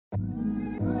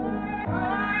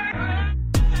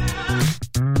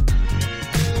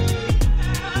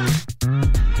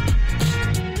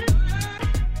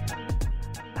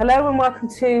Hello and welcome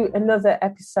to another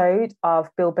episode of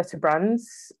Build Better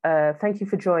Brands. Thank you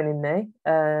for joining me.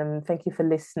 Thank you for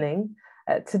listening.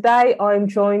 Today I'm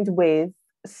joined with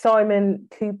Simon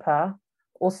Cooper,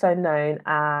 also known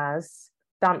as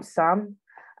Damp Sam.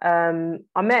 I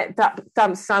met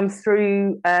Damp Sam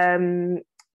through a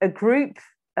group,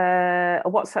 a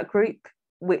WhatsApp group,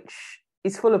 which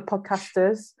is full of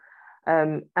podcasters.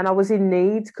 And I was in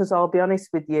need because I'll be honest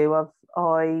with you,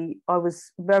 I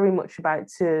was very much about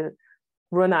to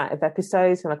run out of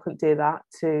episodes and I couldn't do that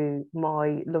to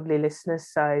my lovely listeners.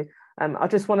 So I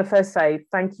just want to first say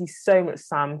thank you so much,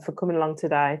 Sam, for coming along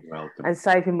today. You're welcome. And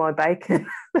saving my bacon.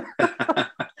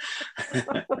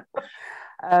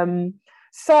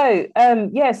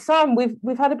 Sam,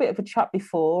 we've had a bit of a chat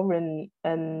before, and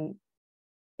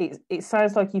it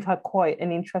sounds like you've had quite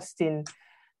an interesting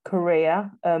career,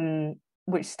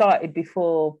 which started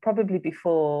probably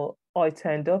before I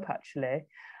turned up, actually.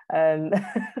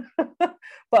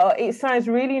 But it sounds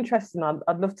really interesting.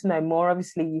 I'd love to know more.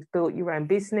 Obviously, you've built your own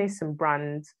business and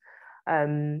brand.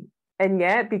 And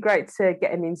yeah, it'd be great to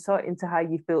get an insight into how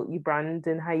you've built your brand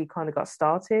and how you kind of got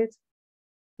started.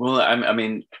 Well, I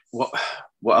mean, what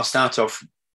I'll start off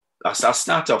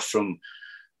from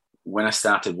when I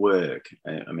started work.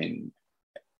 I mean,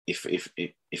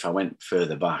 if I went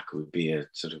further back, it would be a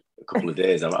sort of a couple of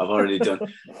days. I've already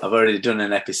done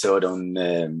an episode on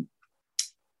on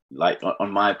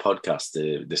my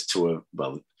podcast. There's two.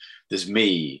 Well, there's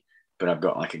me, but I've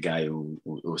got like a guy who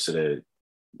sort of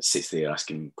sits there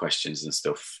asking questions and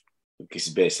stuff. It's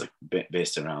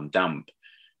based around damp,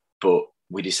 but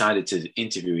we decided to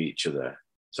interview each other.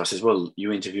 So I says, well,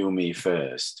 you interview me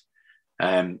first,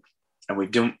 and we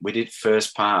did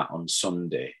first part on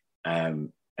Sunday.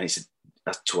 And he said,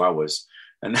 that's 2 hours.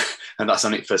 And that's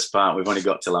only first part. We've only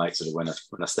got to like sort of when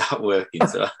I start working.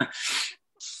 So I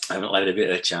haven't led a bit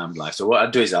of a charmed life. So what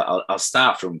I do is I'll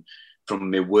start from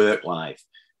my work life.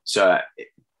 So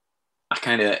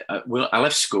I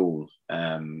left school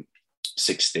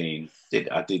 16.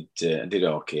 I did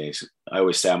okay. So I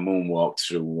always say I moonwalked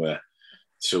through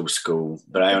school,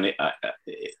 but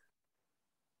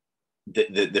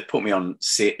they put me on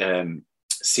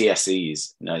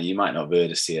CSEs. Now, you might not have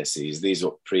heard of CSEs. These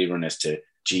are pre-runners to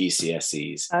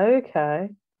GCSEs.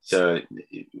 Okay. So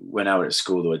when I was at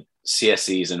school, there were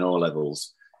CSEs and O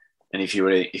levels, and if you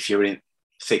were in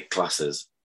thick classes,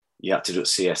 you had to do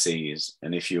CSEs,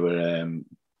 and if you were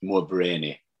more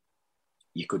brainy,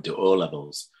 you could do O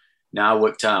levels. Now I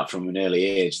worked out from an early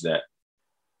age that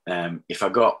if I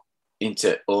got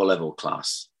into O level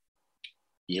class,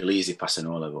 you'll easily pass an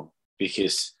O level,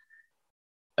 because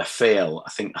a fail, I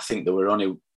think there were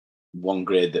only one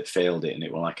grade that failed it, and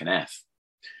it was like an F.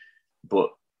 But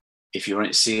if you were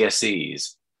in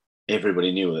CSEs,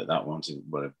 everybody knew that wasn't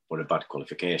a bad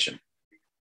qualification.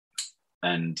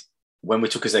 And when we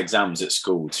took his exams at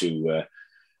school to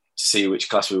see which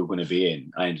class we were going to be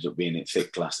in, I ended up being in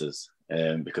thick classes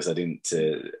because I didn't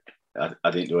do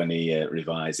any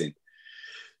revising.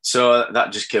 So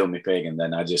that just killed me pig. And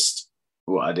then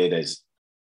what I did is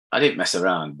I didn't mess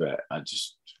around, but I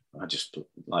just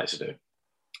like to do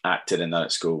acted and that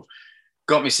at school.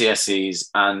 Got me CSEs,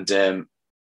 and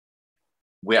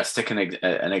we had to take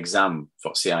an exam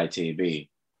for CITB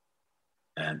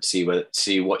and see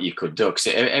what you could do, because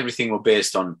everything was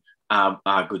based on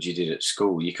how good you did at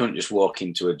school. You couldn't just walk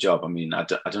into a job. I mean, I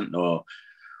don't know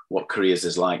what careers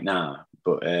is like now,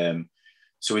 but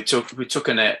so we took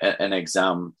an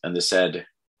exam, and they said,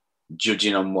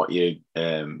 judging on what your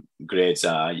grades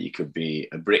are, you could be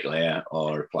a bricklayer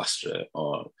or a plasterer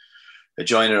or a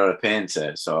joiner or a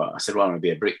painter. So I said, well, I'm going to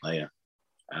be a bricklayer.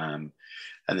 And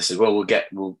they said, well,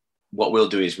 what we'll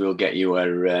do is we'll get you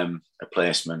a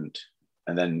placement.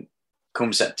 And then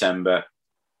come September,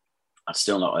 I'd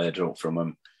still not heard up from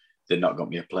them. They'd not got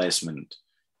me a placement.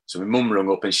 So my mum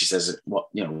rung up and she says,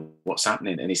 what's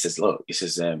happening? And he says, look, we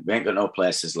ain't got no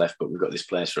places left, but we've got this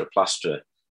place for a plasterer.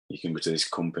 You can go to this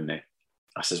company.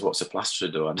 I says, what's a plasterer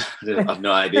do? I had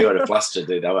no idea what a plasterer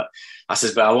did. I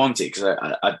says, but I want it because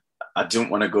I don't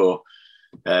want to go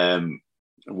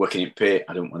working in pit.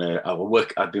 I don't want to.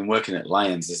 I've been working at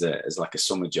Lions as like a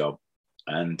summer job,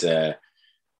 and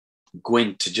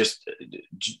going to just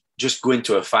go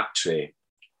into a factory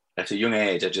at a young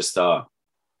age. I just thought,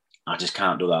 I just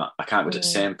can't do that. I can't go to the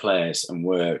same place and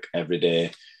work every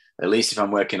day. At least if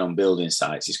I'm working on building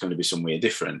sites, it's going to be somewhere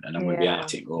different, and I'm going to be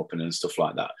attic open and stuff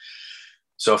like that.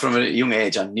 So from a young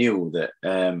age, I knew that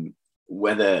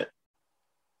whether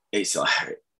it's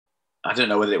like, I don't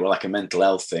know whether it was like a mental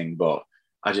health thing, but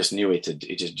I just knew it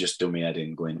just done me head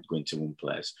in going to one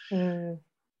place.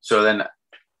 So then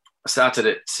I started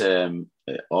at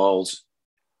Alls,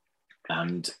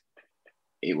 and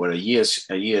it were a year's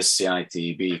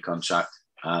CITB contract,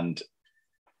 and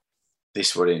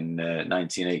this were in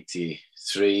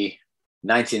 1983.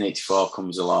 1984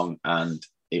 comes along, and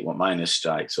it were miners'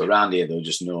 strike. So around here, there were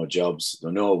just no jobs, there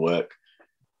were no work,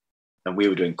 and we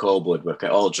were doing coal blood work.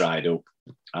 It all dried up,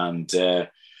 and they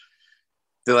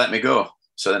let me go.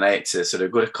 So then I had to sort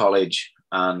of go to college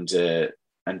and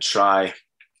try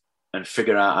and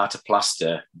figure out how to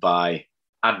plaster by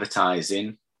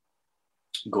advertising,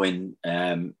 going,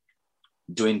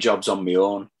 doing jobs on my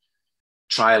own,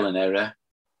 trial and error,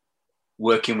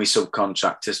 working with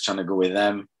subcontractors, trying to go with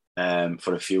them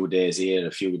for a few days here,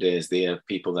 a few days there,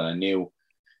 people that I knew,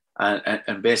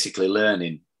 and basically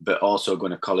learning, but also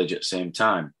going to college at the same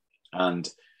time. And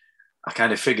I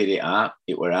kind of figured it out.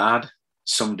 It were hard.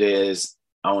 Some days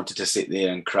I wanted to sit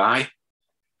there and cry,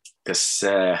 because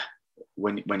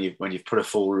when you've put a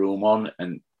full room on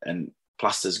and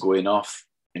plaster's going off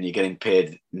and you're getting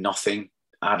paid nothing,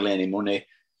 hardly any money,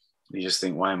 you just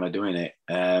think, why am I doing it?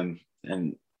 And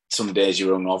some days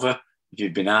you're hungover if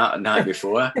you've been out a night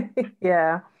before.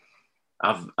 Yeah.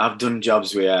 I've done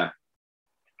jobs where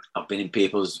I've been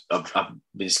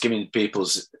been skimming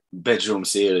people's bedroom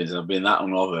ceilings. I've been that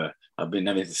hungover. I've been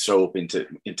having to throw up into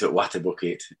a water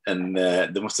bucket, and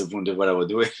they must have wondered what I was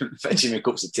doing, fetching me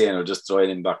cups of tea, and I was just throwing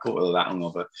them back up with that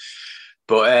hungover.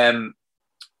 But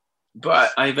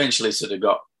I eventually sort of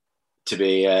got to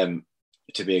be a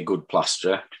good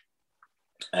plasterer.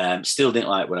 Still didn't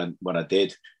like what I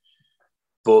did,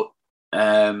 but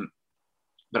I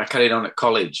carried on at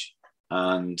college,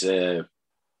 and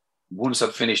once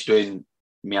I'd finished doing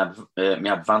my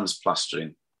advanced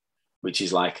plastering, which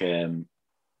is like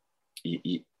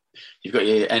you've got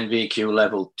your NVQ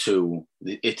level 2.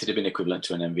 It would have been equivalent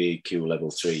to an NVQ level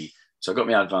 3. So I got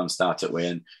my advanced start at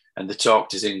way, and they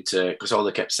talked us into, because all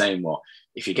they kept saying was,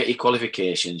 if you get your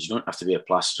qualifications, you don't have to be a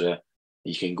plasterer.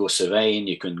 You can go surveying,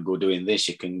 you can go doing this,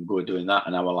 you can go doing that.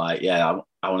 And I was like, yeah,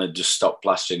 I want to just stop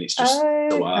plastering. It's just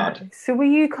so hard. So were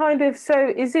you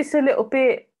so is this a little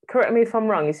bit, correct me if I'm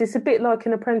wrong, is this a bit like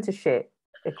an apprenticeship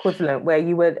equivalent where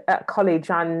you were at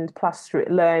college and plaster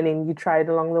learning your trade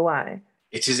along the way?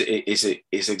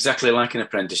 It's exactly like an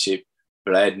apprenticeship,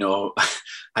 but I had no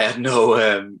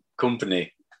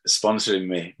company sponsoring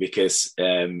me because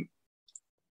there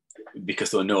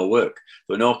were no work.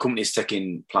 There were no companies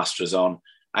taking plasterers on.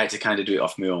 I had to kind of do it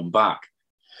off my own back.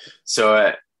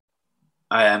 So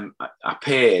I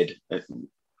paid.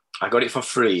 I got it for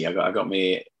free. I got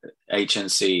my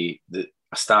HNC.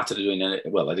 I started doing I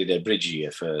did a bridge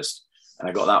year first, and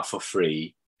I got that for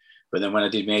free. But then when I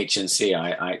did my HNC,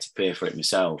 I had to pay for it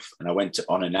myself, and I went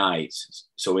on a night.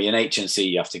 So in HNC,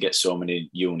 you have to get so many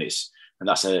units, and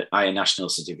that's a higher national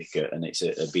certificate, and it's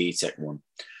a BTEC one.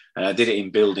 And I did it in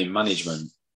building management.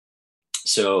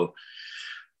 So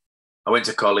I went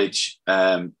to college,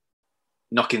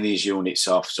 knocking these units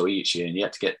off. So each year, and you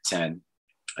had to get 10.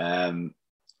 I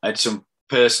had some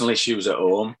personal issues at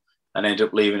home, and ended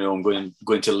up leaving home,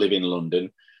 going to live in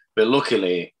London. But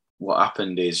luckily, what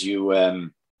happened is you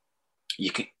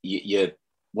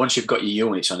once you've got your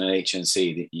units on an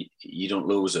HNC, you don't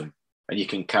lose them, and you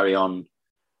can carry on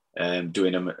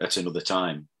doing them at another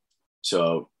time.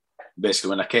 So basically,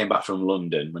 when I came back from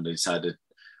London, when I decided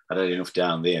I'd had enough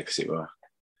down there because it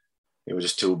was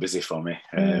just too busy for me,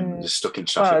 just stuck in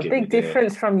traffic. Well, a big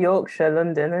difference from Yorkshire,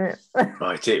 London, isn't it?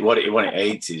 Right, what it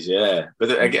 80s, yeah.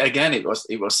 But again, it was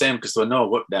same because there was no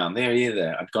work down there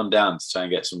either. I'd gone down to try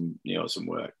and get some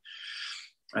work,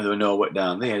 and there was no work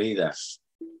down there either.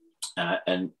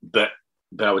 But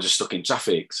I was just stuck in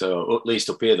traffic. So at least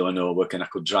up here there was no work, and I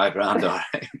could drive around all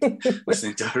right,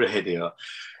 listening to a radio.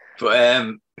 But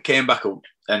I came back up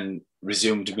and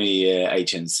resumed my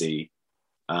HNC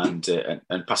and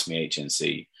passed my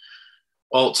HNC.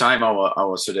 All the time I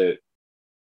was sort of,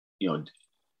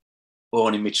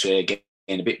 owning my trade,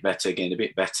 getting a bit better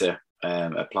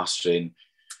at plastering.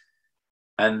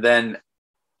 And then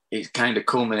it kind of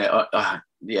culminated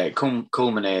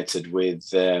with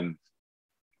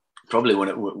probably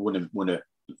one of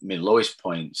my lowest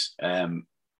points. I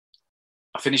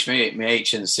finished my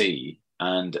HNC,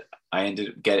 and I ended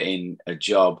up getting a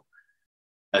job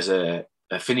as a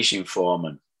finishing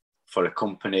foreman for a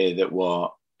company that were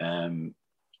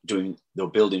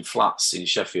building flats in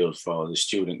Sheffield for the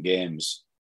student games.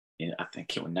 I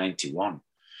think it was 91.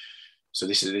 So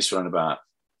this was around about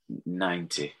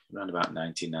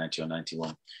 1990 or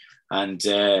 91, and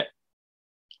it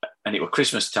was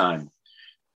Christmas time.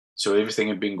 So everything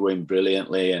had been going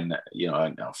brilliantly, and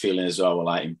I'm feeling as though I was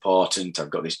like important. I've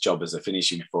got this job as a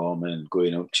finishing foreman,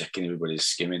 going up, checking everybody's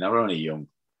skimming. I was only young,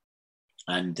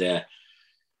 and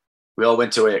we all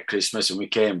went away at Christmas and we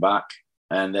came back,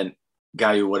 and then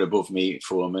guy who were above me,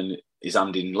 foreman, is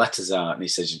handing letters out, and he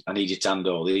says, I need you to hand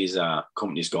all these out.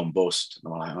 Company's gone bust.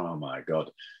 And I'm like, oh my God.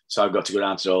 So I've got to go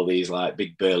down to all these like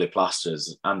big burly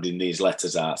plasterers handing these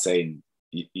letters out saying,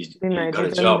 you got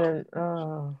a job.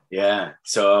 Oh. Yeah.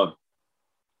 So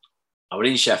I was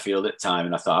in Sheffield at the time,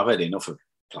 and I thought, I've had enough of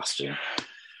plastering.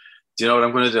 Do you know what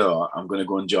I'm going to do? I'm going to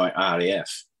go and join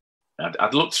RAF.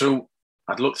 I'd looked through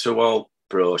all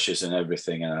brochures and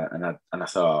everything, and I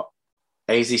thought,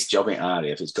 hey, is this job in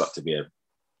RAF? It's got to be a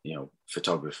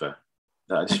photographer.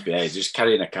 That'd just be just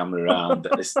carrying a camera around.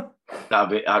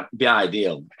 That'd be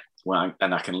ideal. I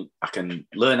can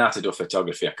learn how to do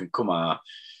photography. I can come out,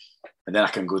 and then I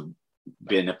can go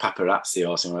be in a paparazzi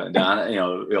or something like that.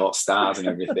 With all stars and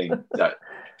everything.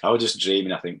 I was just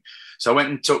dreaming, I think. So I went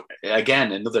and took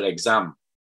again another exam.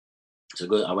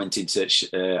 So I went into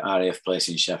RAF place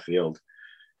in Sheffield.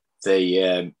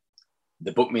 They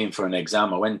booked me in for an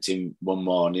exam. I went in one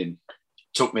morning,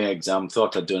 took my exam,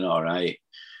 thought I'd done all right.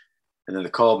 And then they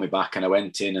called me back, and I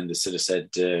went in, and they sort of said,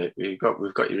 we've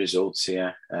got your results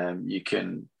here. You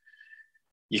can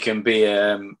be,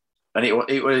 and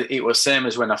it was same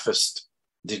as when I first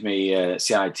did my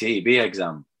CITB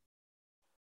exam.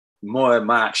 More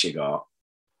marks you got,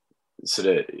 sort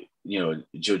of,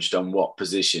 judged on what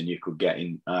position you could get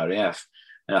in RAF.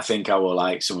 And I think I was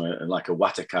like somewhere like a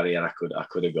water carrier I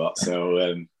could have got. So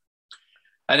and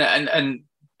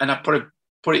I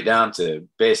put it down to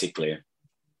basically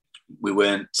we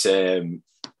weren't.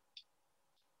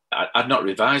 I'd not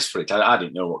revised for it. I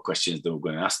didn't know what questions they were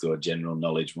going to ask, or general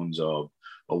knowledge ones, or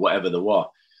whatever they were.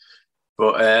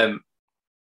 But I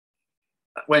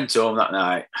went home that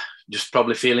night, just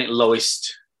probably feeling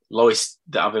lowest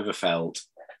that I've ever felt.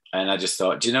 And I just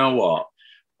thought, do you know what?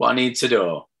 What I need to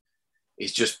do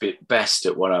is just be best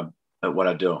at what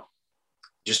I do.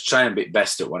 Just try and be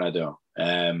best at what I do.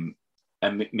 And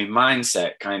my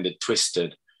mindset kind of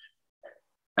twisted.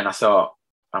 And I thought,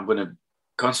 I'm going to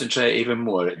concentrate even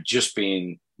more at just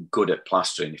being good at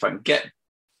plastering. If I can get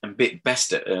and be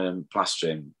best at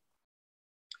plastering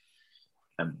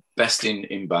and best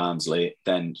in Barnsley,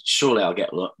 then surely I'll get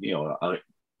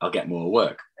I'll get more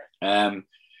work. And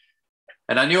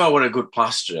I knew I was a good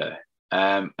plasterer,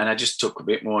 and I just took a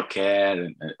bit more care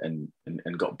and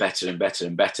got better and better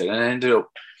and better. And I ended up,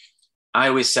 I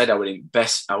always said I was in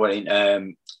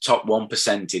top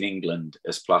 1% in England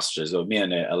as plasterers, or me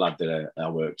and a lad that I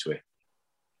worked with.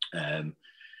 And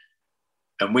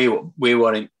we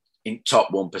were in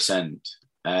top 1%.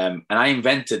 And I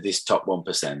invented this top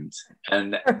 1%,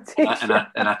 and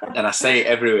I say it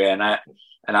everywhere, and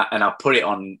I put it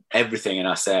on everything, and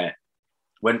I say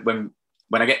when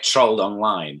I get trolled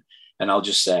online, and I'll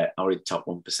just say, "I'm in top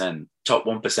 1%, top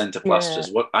 1% of plasterers.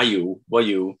 Yeah. What are you? What are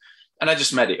you?" And I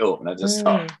just made it up, and I just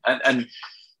thought, and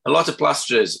a lot of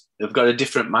plasterers have got a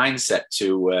different mindset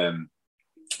to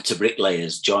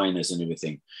bricklayers, joiners, and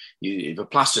everything. If a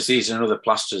plasterer sees another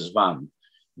plasterer's van,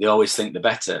 they always think they're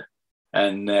better.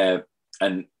 And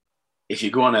if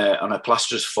you go on a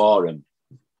plasterers forum,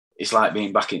 it's like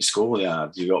being back in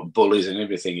schoolyard. You've got bullies and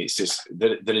everything. It's just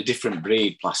they're a different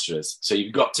breed, plasterers. So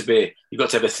you've got to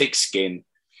have a thick skin,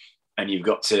 and you've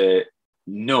got to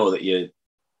know that you're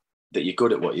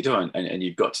good at what you're doing, and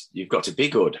you've got to be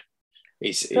good.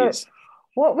 It's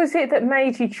what was it that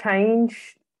made you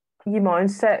change your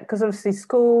mindset? Because obviously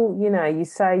school, you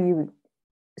say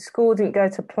school didn't go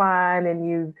to plan, and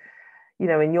you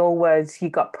in your words, you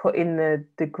got put in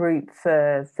the group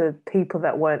for people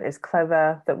that weren't as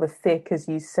clever, that were thick, as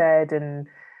you said, and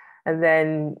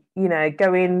then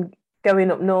going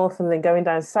up north and then going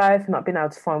down south and not being able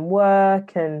to find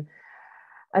work, and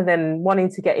then wanting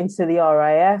to get into the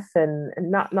RAF and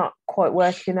not quite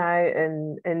working out,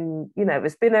 and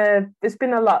there's been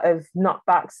a lot of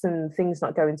knockbacks and things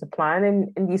not going to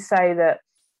plan, and you say that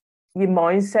your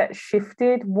mindset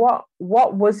shifted. What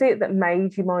was it that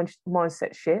made your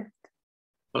mindset shift?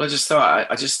 Well, I just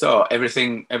thought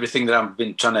everything that I've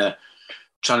been trying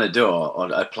to do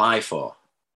or apply for,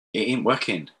 it ain't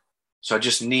working. So I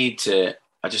just need to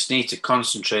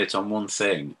concentrate on one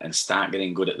thing and start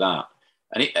getting good at that.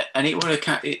 And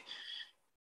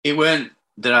it weren't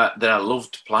that I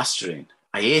loved plastering.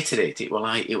 I hated it. It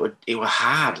was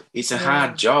hard. It's a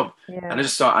hard job. Yeah. And I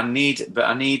just thought I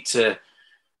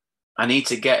need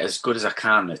to get as good as I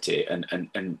can at it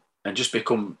and just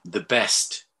become the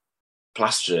best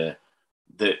plasterer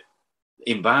that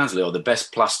in Barnsley, or the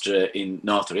best plasterer in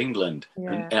North of England.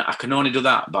 Yeah. And I can only do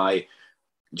that by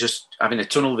just having a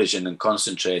tunnel vision and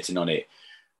concentrating on it.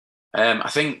 I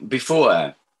think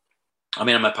before,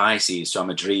 I'm a Pisces, so I'm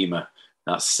a dreamer.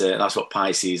 That's what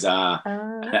Pisces are,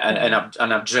 Okay.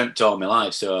 and I've dreamt all my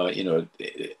life. So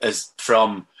as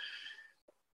from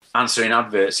answering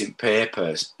adverts in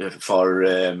papers for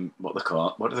what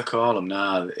do they call them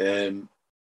now?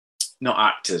 Not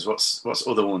actors. What's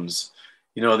other ones?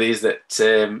 These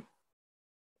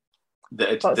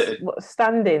What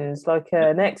stand-ins, like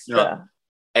an not extra?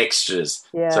 extras.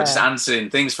 So just Yeah. answering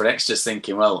things for extras,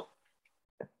 thinking, well,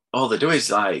 all they do is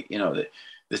like,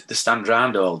 they stand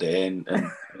around all day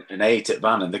and eat at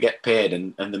van and they get paid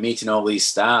and they're meeting all these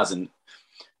stars and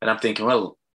I'm thinking,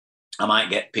 well, I might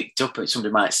get picked up and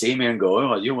somebody might see me and go,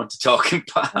 oh, you want to talk in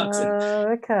part? And so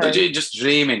Okay. you're just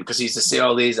dreaming because you used to see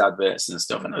all these adverts and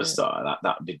stuff, and I just thought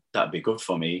that'd be good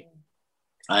for me.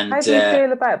 How And do you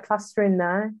feel about plastering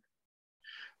now?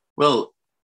 well,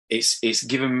 it's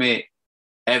given me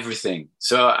everything.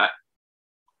 So I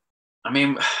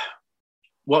mean,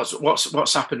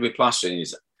 what's happened with plastering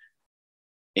is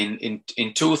in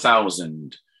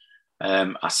 2000,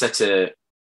 I set a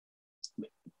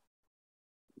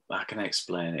how can I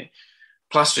explain it?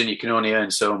 Plastering, you can only earn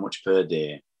so much per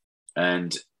day,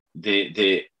 and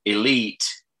the elite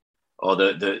or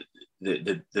the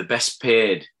best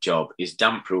paid job is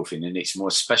damp proofing, and it's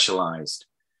more specialised.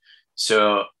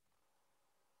 So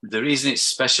the reason it's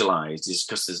specialised is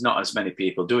because there's not as many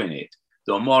people doing it.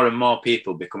 There are more and more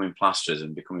people becoming plasterers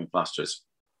and becoming plasterers,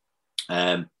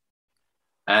 and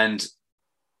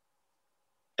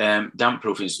damp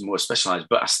proofing is more specialised.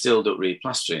 But I still don't read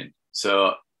plastering,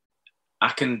 so I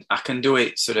can do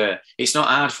it sort of. It's not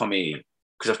hard for me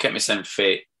because I've kept myself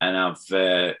fit and I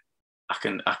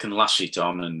can lash it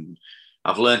on and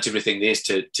I've learned everything there is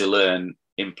to learn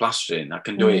in plastering. I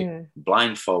can do it Mm.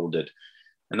 blindfolded,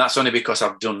 and that's only because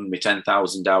I've done my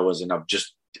 10,000 hours and I've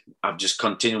just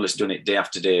continuously done it day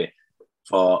after day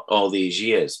for all these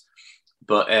years.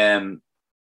 But I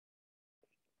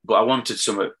wanted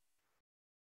some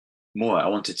more. I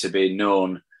wanted to be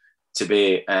known to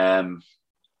be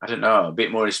I don't know, a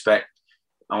bit more respect.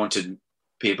 I wanted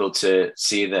people to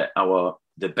see that I were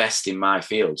the best in my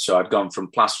field. So I'd gone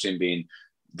from plastering being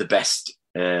the best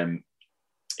in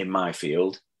my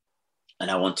field, and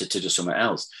I wanted to do something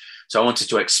else. So I wanted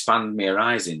to expand my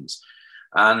horizons.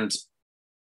 And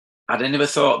I'd never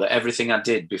thought that everything I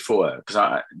did before, because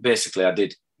I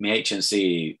did my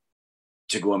HNC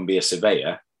to go and be a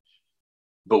surveyor.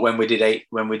 But when we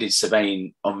did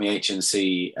surveying on my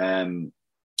HNC,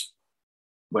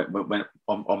 when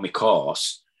on my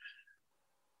course,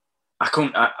 I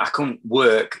couldn't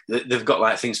work. They've got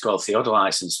like things called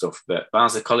theodolites and stuff, but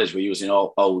Barnsley College were using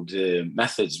all old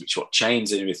methods, which were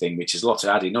chains and everything, which is a lot of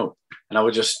adding up. And I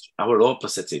were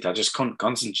hopeless at it. I just couldn't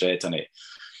concentrate on it.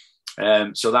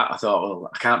 So that I thought, well,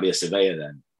 I can't be a surveyor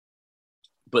then.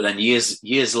 But then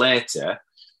years later,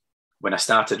 when I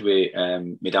started with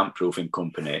my damp proofing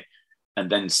company, and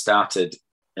then started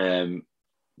damp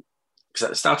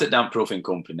proofing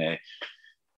company,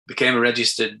 became a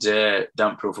registered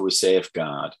damp proofer with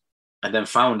Safeguard, and then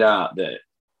found out that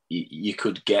you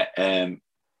could get in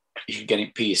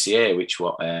PCA, which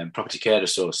was Property Care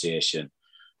Association.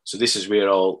 So this is where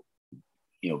all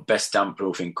best damp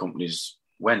proofing companies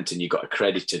went, and you got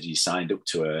accredited. You signed up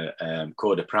to a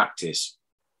code of practice,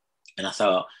 and I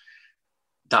thought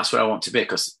that's where I want to be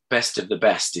because best of the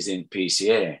best is in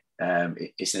PCA.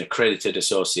 It's an accredited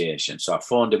association. So I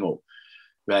phoned them up.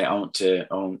 Right, I want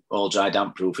all dry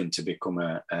damp proofing to become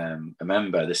a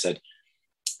member. They said,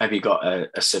 "Have you got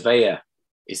a surveyor?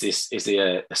 Is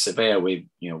there a surveyor with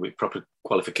proper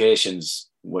qualifications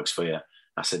works for you?"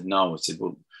 I said, "No." I said,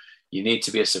 "Well, you need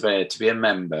to be a surveyor to be a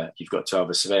member. You've got to have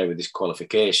a surveyor with this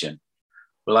qualification."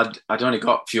 Well, I'd only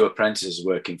got a few apprentices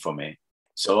working for me,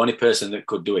 so the only person that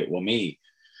could do it was me.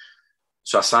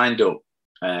 So I signed up,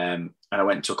 and I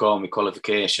went and took all my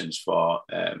qualifications for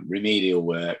remedial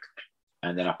work.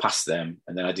 And then I passed them,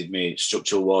 and then I did my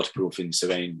structural waterproofing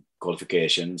surveying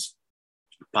qualifications,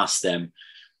 passed them.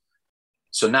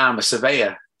 So now I'm a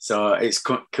surveyor. So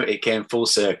it came full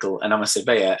circle, and I'm a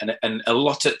surveyor. And a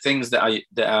lot of things that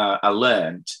I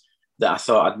learned that I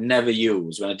thought I'd never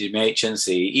use when I did my HNC,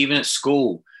 even at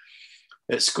school.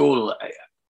 At school,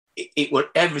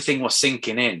 everything was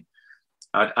sinking in.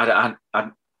 I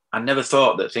never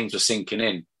thought that things were sinking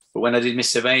in, but when I did my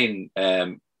surveying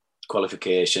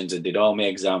qualifications and did all my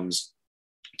exams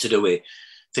to do with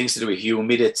things to do with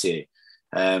humidity,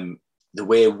 the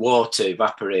way water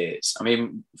evaporates. I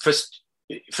mean, first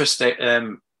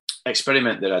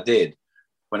experiment that I did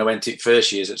when I went to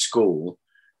first years at school,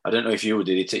 I don't know if you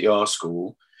did it at your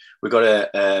school. We got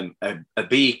a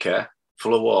beaker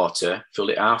full of water, filled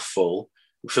it half full,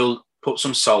 put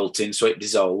some salt in so it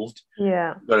dissolved.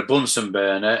 Yeah. Got a Bunsen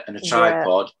burner and a Yeah.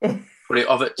 tripod. put it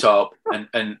over the top,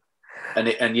 and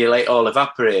you let it all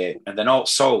evaporate, and then all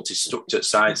salt is stuck to the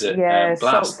sides of glass.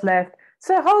 Salt's left.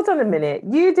 So hold on a minute.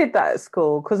 You did that at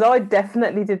school because I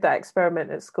definitely did that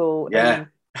experiment at school. Yeah. And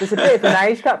there's a bit of an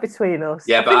age gap between us.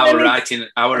 Yeah, but I were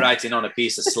writing on a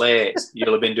piece of slate.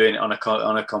 You'll have been doing it on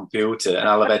a computer, and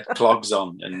I'll have had clogs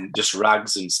on and just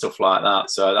rags and stuff like that.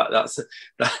 So that's a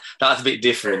bit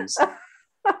different.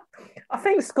 I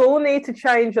think school need to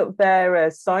change up their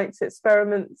science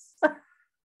experiments. But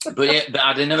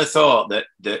I'd never thought that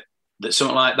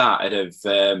something like that would have,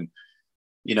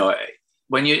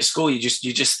 when you're at school, you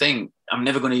just think, I'm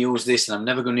never going to use this, and I'm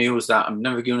never going to use that. I'm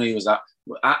never going to use that.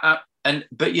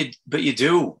 But you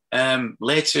do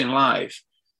later in life.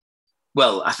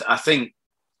 Well, I think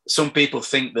some people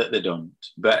think that they don't,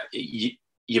 but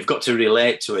you've got to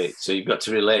relate to it. So you've got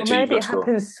to relate to it. Maybe it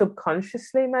happens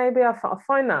subconsciously. Maybe I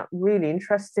find that really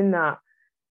interesting. That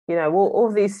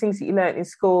all these things that you learnt in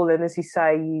school, and as you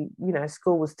say,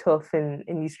 school was tough and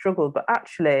you struggled, but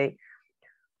actually,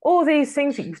 all these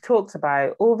things that you've talked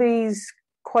about, all these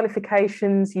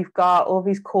qualifications you've got, all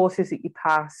these courses that you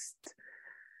passed.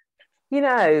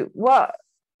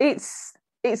 It's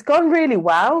gone really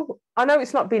well. I know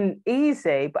it's not been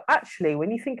easy, but actually,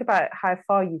 when you think about how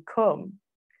far you've come,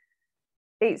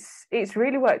 it's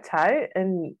really worked out,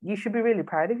 and you should be really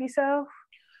proud of yourself.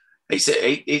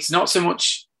 It's not so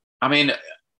much. I mean,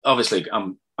 obviously,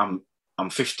 I'm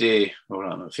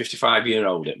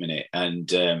 55-year-old at the minute,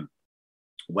 and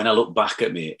when I look back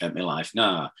at my life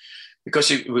now,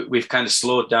 because we've kind of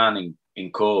slowed down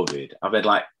in COVID, I've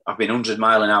been 100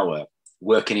 mile an hour,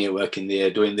 working here, working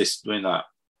there, doing this, doing that.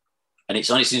 And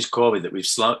it's only since COVID that we've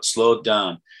slowed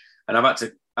down. And I've had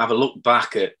to have a look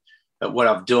back at what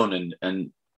I've done.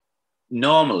 And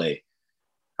normally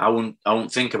I wouldn't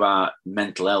think about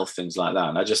mental health, things like that.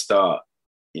 And I just thought,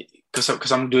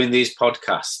 because I'm doing these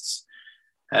podcasts,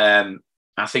 I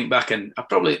think back, and I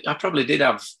probably did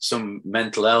have some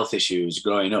mental health issues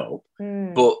growing up,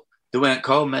 but they weren't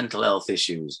called mental health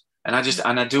issues. And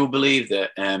I do believe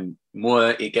that more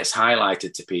it gets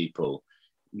highlighted to people,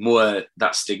 more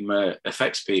that stigma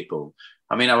affects people.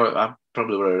 I mean, I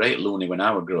probably were a right loony when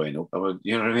I was growing up.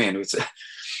 You know what I mean? It's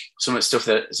some of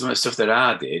the stuff that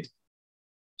I did,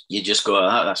 you just go,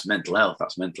 oh, that's mental health.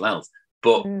 That's mental health.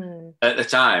 But at the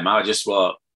time, I just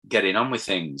was getting on with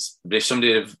things. But if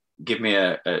somebody had given me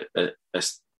a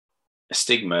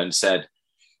stigma and said,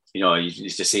 you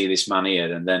used to see this man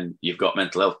here, and then you've got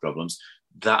mental health problems,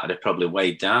 that would have probably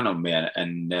weighed down on me.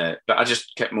 But I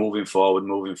just kept moving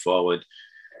forward.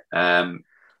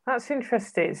 That's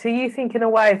interesting. So you think, in a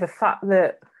way, the fact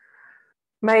that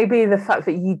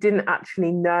you didn't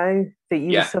actually know that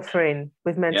you were suffering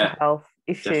with mental health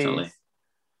issues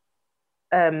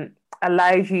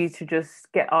allows you to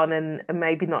just get on and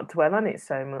maybe not dwell on it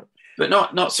so much. But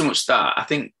not so much that. I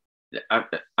think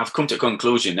I've come to a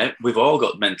conclusion that we've all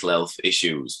got mental health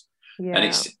issues.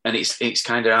 Yeah. And it's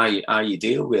kind of how you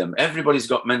deal with them. Everybody's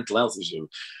got mental health issues.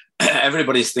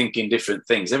 Everybody's thinking different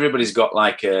things. Everybody's got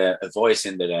like a voice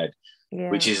in their head,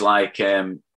 which is like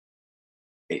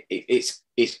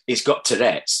it's got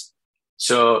Tourette's.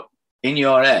 So in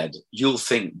your head, you'll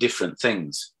think different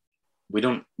things. We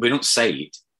don't say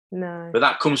it. No. But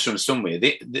that comes from somewhere.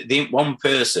 The one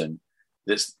person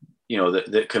that's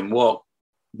that can walk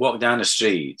down the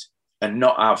street and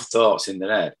not have thoughts in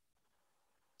their head.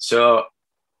 So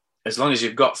as long as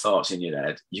you've got thoughts in your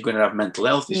head, you're going to have mental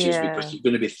health issues because you're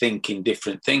going to be thinking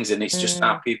different things, and it's just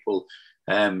how people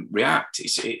react.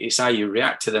 It's how you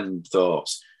react to them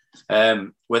thoughts.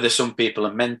 Whether some people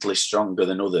are mentally stronger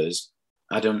than others,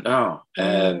 I don't know.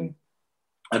 And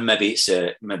maybe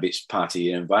it's part of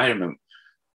your environment,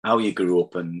 how you grew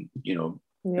up, and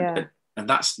and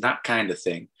that's that kind of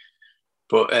thing.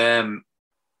 But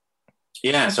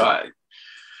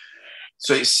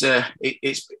so it's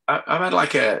I've had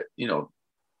like I've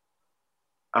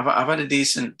had a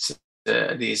decent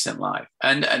life,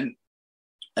 and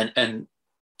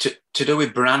to do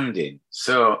with branding.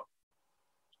 So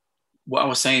what I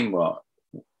was saying was,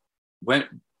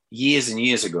 when years and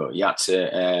years ago, you had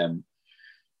to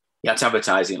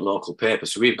advertise in local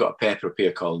papers. So we've got a paper up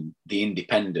here called The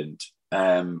Independent,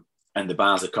 and the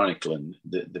Barnsley Chronicle, and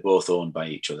they're both owned by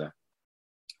each other.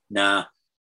 Now,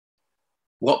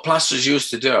 what plasterers used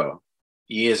to do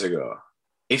years ago,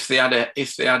 if they had a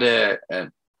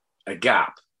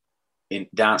gap in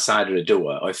downside of a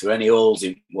door, or if there were any holes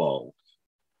in the wall,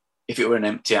 if it were an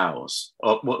empty house,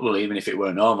 or even if it were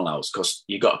a normal house, because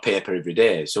you got a paper every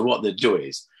day. So what they'd do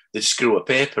is they'd screw a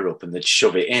paper up and they'd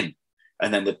shove it in,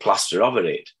 and then they'd plaster over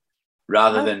it,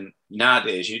 rather than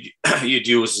nowadays you'd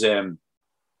use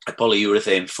a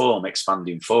polyurethane foam,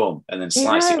 expanding foam, and then You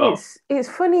slice it know, up. it's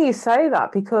funny you say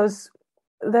that because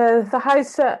the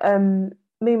house that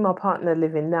me and my partner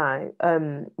live in now,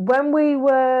 when we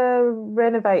were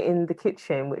renovating the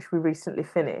kitchen, which we recently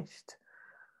finished,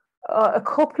 a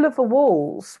couple of the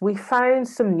walls we found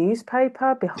some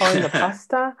newspaper behind the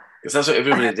plaster. Because that's what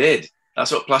everybody did.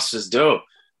 That's what plasterers do.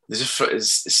 They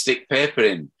just stick paper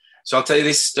in. So I'll tell you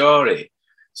this story.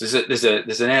 So there's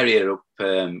an area up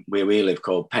where we live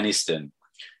called Penistone,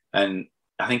 and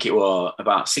I think it was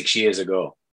about 6 years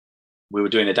ago. We were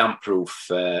doing a damp proof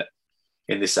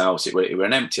in this house. It were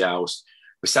an empty house.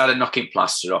 We started knocking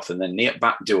plaster off, and then near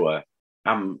back door,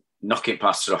 I'm knocking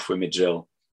plaster off with my drill,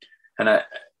 and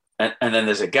then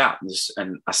there's a gap,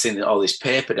 and I seen all this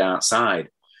paper down outside.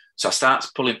 So I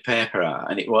started pulling paper out,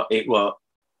 and it was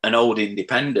an old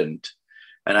Independent,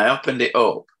 and I opened it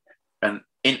up, and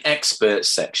in experts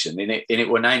section, in it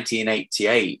were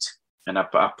 1988, and I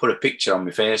put a picture on my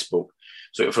Facebook.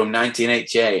 So it was from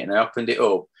 1988, and I opened it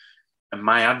up, and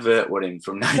my advert were in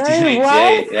from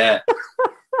 1988. No, yeah,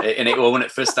 and it was one of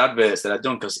the first adverts that I'd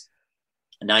done, because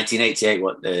 1988,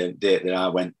 what the date that I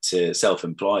went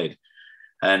self-employed,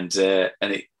 and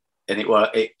it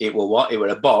were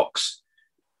a box,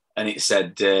 and it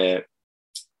said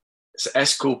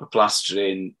S Cooper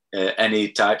plastering, any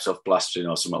types of plastering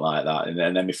or something like that, and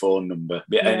then my phone number,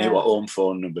 and it was home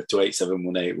phone number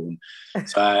 287181.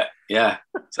 So yeah,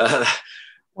 so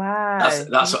wow,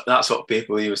 that's what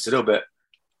people used to do,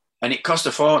 and it cost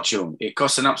a fortune. It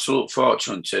cost an absolute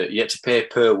fortune you had to pay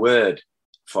per word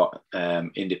for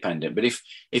Independent. But if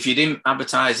you didn't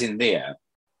advertise in there,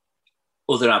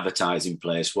 other advertising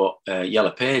place were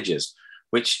Yellow Pages,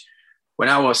 which when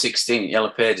I was 16, Yellow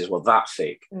Pages were that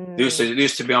thick. They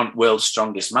used to be on World's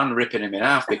Strongest Man, ripping them in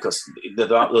half because they're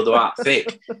that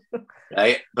thick,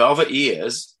 right? But over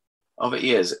years, I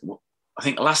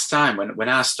think last time when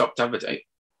I stopped advertising,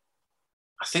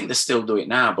 I think they still do it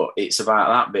now, but it's about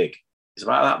that big. It's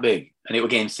about that big, and it was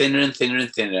getting thinner and thinner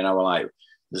and thinner. And I was like,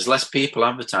 there's less people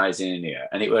advertising in here,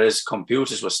 and it was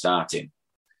computers were starting.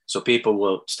 So people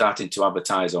were starting to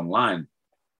advertise online.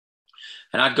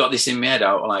 And I'd got this in my head.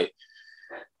 I was like,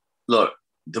 look,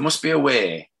 there must be a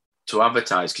way to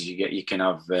advertise, because you can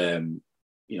have,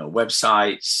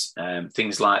 websites,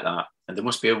 things like that. And there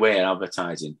must be a way of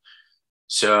advertising.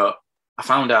 So I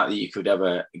found out that you could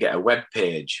get a web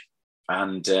page.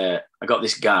 And I got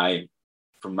this guy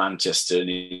from Manchester, and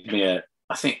he gave me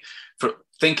I think, for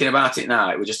thinking about it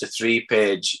now, it was just a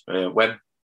 3-page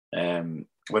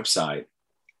website.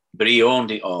 But he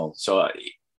owned it all. So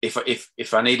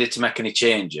if I needed to make any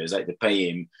changes, I had to pay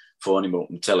him, phone him up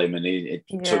and tell him, and he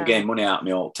getting money out of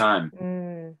me all the time.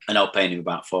 And I was paying him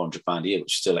about £400 a year,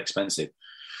 which is still expensive.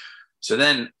 So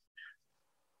then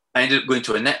I ended up going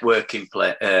to a networking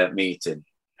a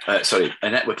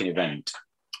networking event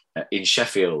in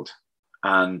Sheffield,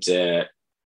 and the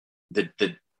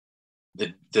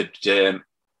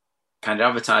kind of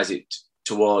advertise it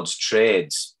towards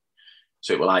trades.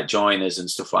 So it were like joiners and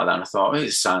stuff like that. And I thought,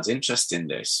 this sounds interesting,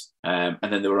 this. And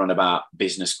then they were on about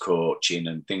business coaching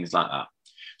and things like that.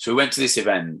 So we went to this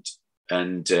event,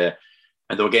 and they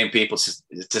were getting people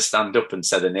to stand up and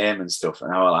say their name and stuff.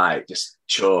 And I was like, just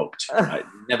choked. I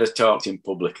never talked in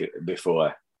public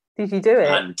before. Did you do it?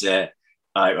 And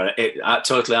I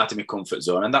totally out of my comfort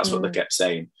zone. And that's what they kept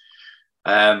saying.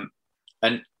 And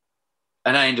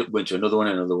I ended up going to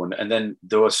another one. And then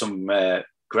there were some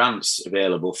grants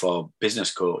available for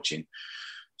business coaching.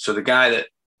 So the guy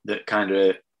that kind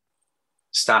of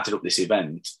started up this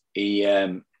event, he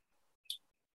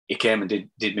came and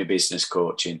did my business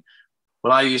coaching.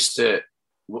 Well, what I used to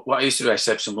do, I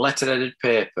saved some letter-headed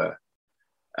paper.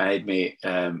 I had me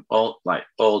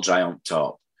all dry on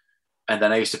top, and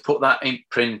then I used to put that in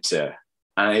printer,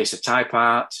 and I used to type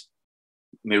out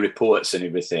my reports and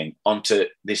everything onto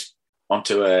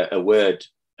a Word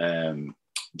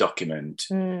document,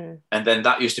 and then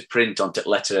that used to print onto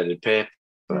letterheaded paper.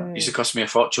 It used to cost me a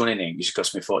fortune in ink. It used to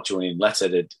cost me a fortune in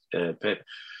letterheaded paper.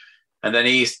 And then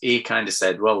he kind of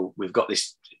said, "Well, we've got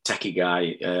this techie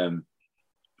guy,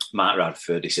 Mark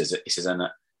Radford." He says,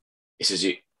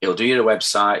 he'll do your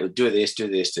website, he'll do this,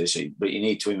 but you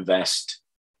need to invest.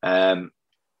 And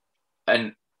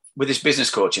with this business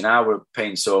coaching, now we're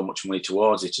paying so much money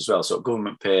towards it as well. So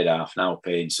government paid half, now we're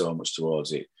paying so much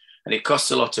towards it, and it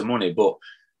costs a lot of money. But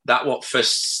that what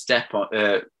first step on,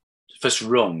 first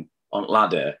rung on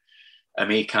ladder, and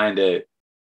me kind of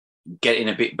getting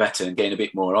a bit better and getting a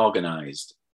bit more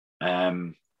organised. I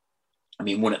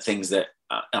mean, one of the things that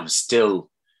it's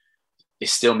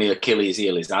still my Achilles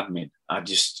heel is admin. I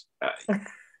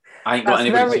ain't got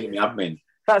anybody to do my admin.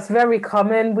 That's very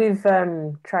common with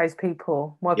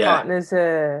tradespeople. My Yeah, partner's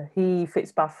he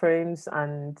fits bathrooms,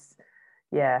 and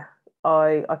yeah,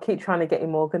 I keep trying to get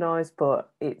him organised, but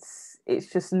it's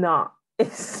just not.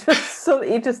 It's just so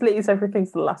he just leaves everything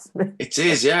to the last minute. it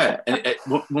is. Yeah, and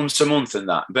once a month and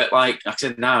that. But like I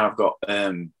said, now I've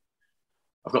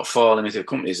got 4 limited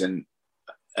companies, and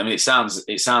I mean, it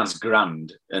sounds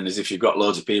grand, and as if you've got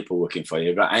loads of people working for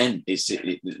you, but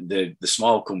the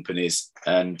small companies,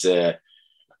 and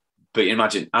but you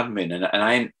imagine admin, and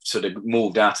I ain't sort of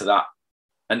moved out of that,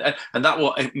 and that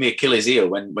what me Achilles heel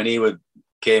when he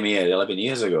came here 11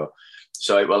 years ago.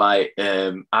 So it was like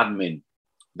admin,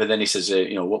 but then he says,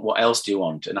 what else do you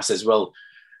want? And I says, well,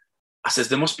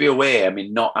 there must be a way. I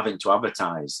mean, not having to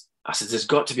advertise. I said, there's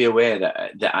got to be a way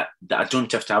that I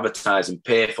don't have to advertise and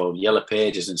pay for yellow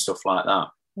pages and stuff like that.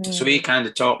 So he kind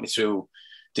of talked me through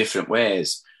different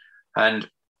ways. And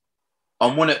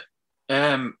on one of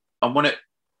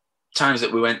times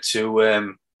that we went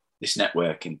to this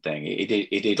networking thing, he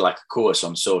did like a course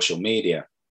on social media.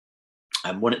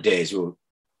 And one of the days we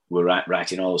were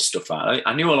writing all this stuff out.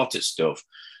 I knew a lot of stuff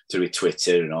through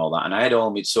Twitter and all that. And I had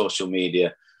all my social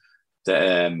media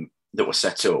that were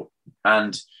set up.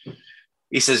 And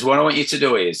he says, what I want you to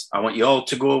do is I want you all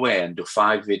to go away and do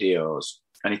 5 videos.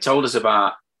 And he told us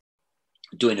about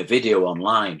doing a video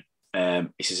online.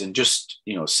 He says, and just,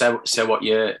 say what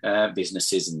your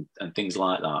business is and things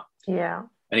like that. Yeah.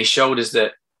 And he showed us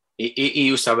that he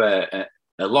used to have a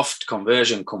loft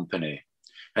conversion company.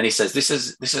 And he says, this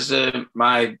is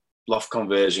my loft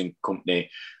conversion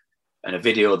company and a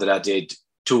video that I did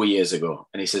 2 years ago.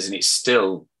 And he says, and it's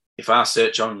still, if I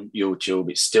search on YouTube,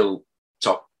 it's still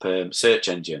top search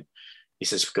engine. He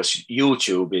says, because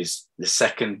YouTube is the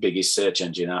second biggest search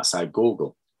engine outside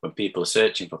Google when people are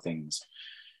searching for things.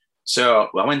 So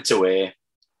I went away,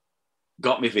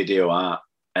 got my video out,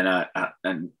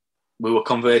 and we were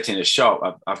converting a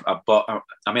shop. I bought,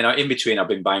 I mean, in between I've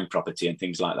been buying property and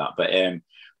things like that, but we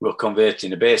were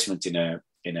converting a basement in a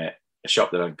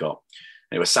shop that I'd got.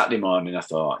 And it was Saturday morning. I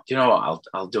thought, you know what,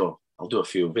 I'll do a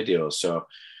few videos. So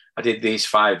I did these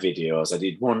 5 videos. I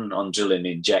did one on drilling,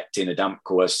 injecting a damp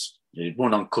course. I did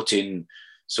one on cutting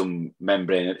some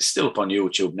membrane. It's still up on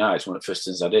YouTube now. It's one of the first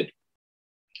things I did.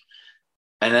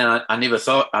 And then I never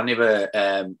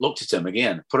looked at them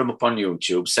again. Put them up on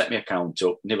YouTube, set my account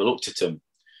up, never looked at them.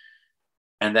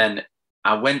 And then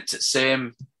I went to the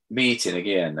same meeting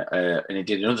again, and he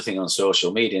did another thing on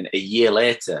social media. And a year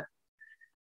later,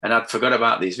 and I'd forgot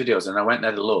about these videos, and I went and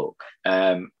had a look.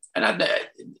 And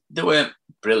they weren't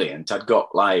brilliant. I'd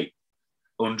got like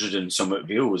 100 and some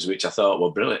views, which I thought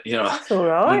were brilliant. That's all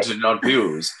right. 100 and odd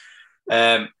views.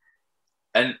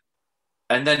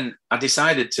 And then I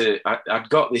decided I'd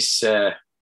got this.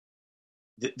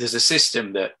 There's a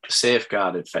system that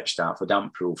Safeguard had fetched out for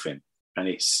damp proofing, and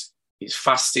it's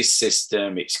fastest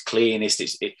system. It's cleanest.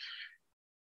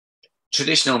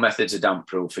 Traditional methods of damp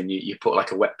proofing. You put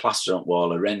like a wet plaster on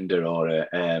wall, a render, or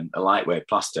a lightweight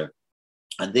plaster.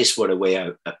 And this were a way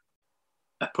I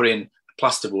put in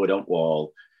plasterboard on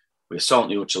wall with salt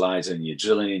neutralizer, and you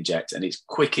drill and inject, and it's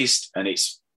quickest and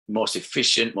it's most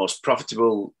efficient, most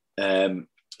profitable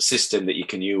system that you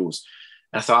can use.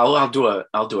 And I thought,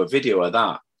 I'll do a video of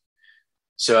that.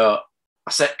 So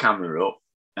I set camera up,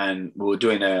 and we were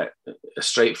doing a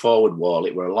straightforward wall.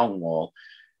 It were a long wall,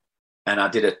 and I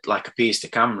did a piece to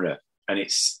camera. And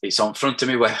it's on front of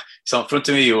me. It's on front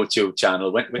of my YouTube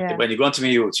channel. When you go onto my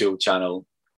YouTube channel,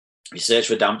 you search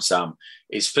for Damp Sam.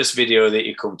 It's first video that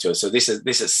you come to. So this is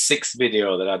 6th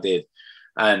video that I did,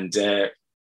 and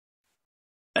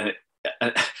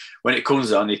when it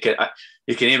comes on, you can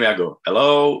hear me. I go,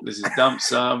 "Hello, this is Damp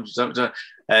Sam,"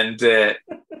 and the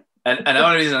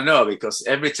only reason I know because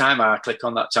every time I click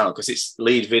on that channel, because it's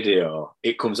lead video,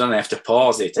 it comes on. And I have to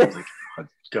pause it. I'm like, oh,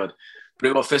 God. But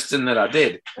it was the first thing that I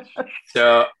did.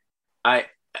 So I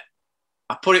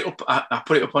put it up. I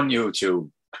put it up on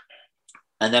YouTube,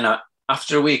 and then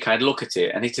after a week, I'd look at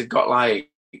it, and it had got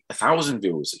like 1,000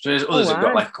 views. Others had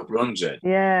got like a couple of hundred.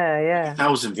 Yeah.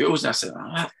 1,000 views, and I said,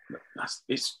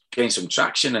 it's gained some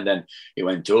traction, and then it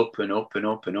went up and up and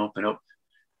up and up and up,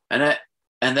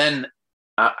 and then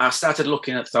I started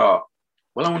looking at thought,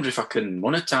 well, I wonder if I can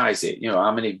monetize it.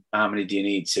 How many do you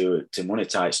need to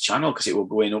monetize channel? Because it will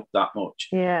go up that much.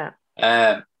 Yeah.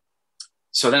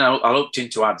 So then I looked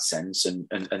into AdSense and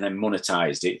then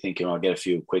monetized it, thinking I'll get a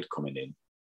few quid coming in.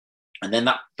 And then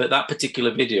that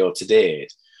particular video to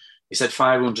date, it said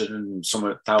 500 and some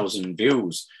 1,000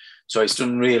 views. So it's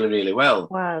done really, really well.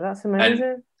 Wow, that's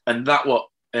amazing. And that what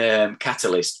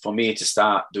catalyst for me to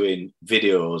start doing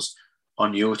videos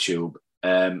on YouTube.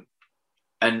 And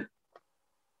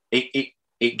it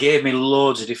it gave me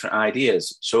loads of different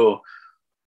ideas. So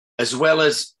as well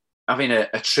as having a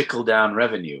trickle down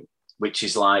revenue, which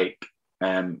is like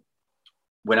when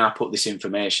I put this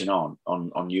information on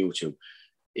YouTube,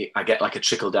 I get like a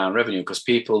trickle down revenue because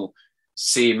people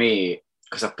see me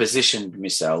because I've positioned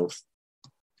myself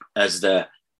as the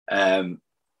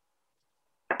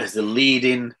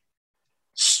leading,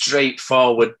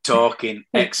 straightforward talking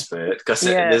expert. Because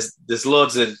there's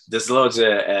loads of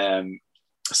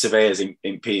surveyors in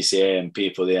PCA and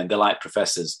people there, and they're like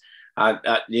professors.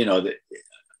 I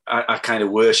kind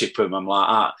of worship them. I'm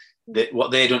like,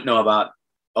 what they don't know about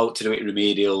how to do it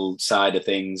remedial side of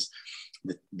things.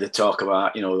 They talk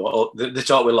about, they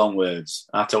talk with long words.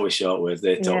 I talk with short words.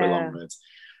 They talk with long words.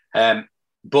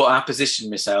 But I position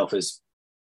myself as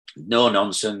no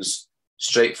nonsense,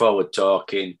 straightforward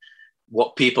talking,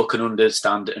 what people can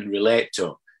understand and relate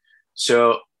to.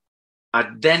 So I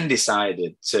then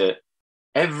decided to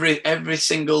every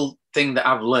single thing that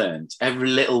I've learned, every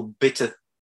little bit of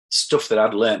stuff that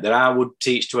I'd learned that I would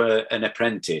teach to an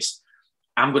apprentice,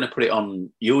 I'm going to put it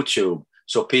on YouTube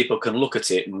so people can look at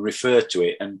it and refer to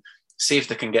it and see if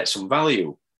they can get some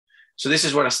value. So this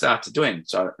is what I started doing.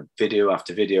 So video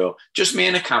after video, just me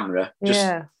and a camera,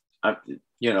 and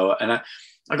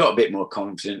I got a bit more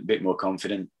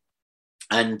confident.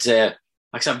 And like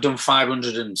I said, I've done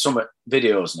 500 and some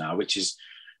videos now, which is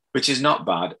not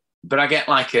bad. But I get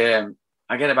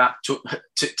about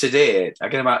today, I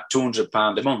get about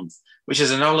 £200 a month, which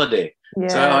is an holiday. Yeah.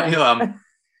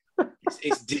 So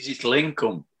it's digital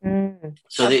income.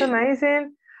 So that's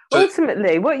amazing. So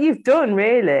ultimately, what you've done,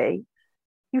 really,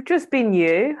 you've just been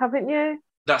you, haven't you?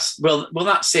 That's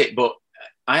it. But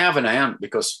I have and I haven't,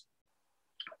 because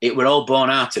it were all born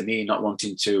out of me not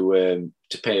wanting to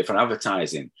pay for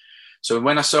advertising. So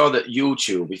when I saw that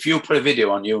YouTube, if you put a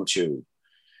video on YouTube,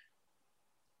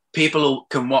 people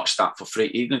can watch that for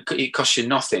free. It costs you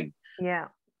nothing. Yeah.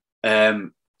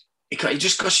 It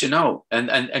just costs you no,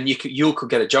 and you could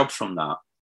get a job from that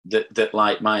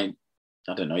like mine.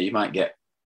 I don't know. You might get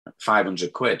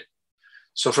 500 quid.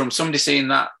 So from somebody seeing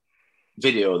that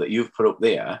video that you've put up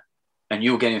there, and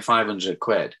you're getting 500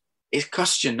 quid, it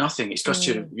costs you nothing. It's cost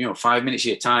you 5 minutes of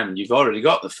your time, and you've already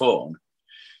got the phone.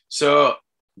 So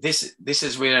this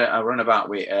is where I run about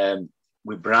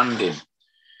with branding,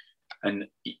 and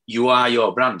you are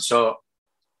your brand. So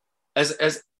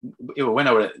as when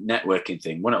I was at networking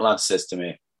thing, one of the lads says to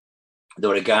me, there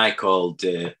was a guy called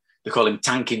they call him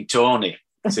Tanking Tony.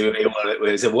 So he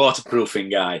was a waterproofing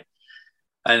guy,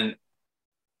 and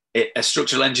a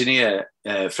structural engineer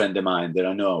friend of mine that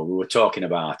I know, we were talking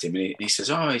about him, and he says,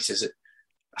 I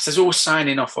says, who's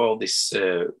signing off all this,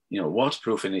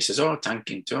 waterproofing? He says,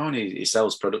 Tanking Tony, he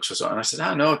sells products or something. And I said,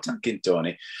 I know Tanking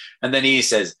Tony. And then he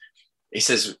says,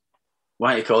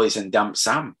 why don't you call this and Damp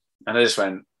Sam? And I just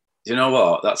went, you know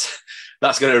what?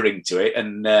 That's got a ring to it,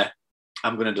 and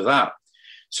I'm going to do that.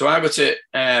 So I got to.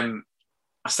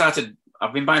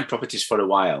 I've been buying properties for a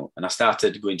while, and I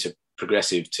started going to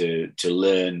Progressive to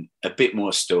learn a bit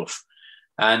more stuff.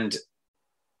 And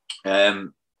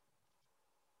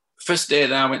first day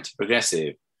that I went to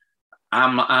Progressive,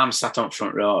 I'm sat on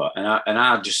front row, and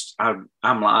I'm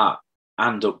like that,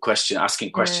 hand up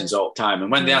asking questions all the time.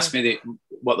 And when they ask me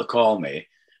what they call me,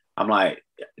 I'm like,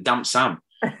 Damp Sam.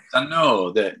 I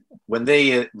know that when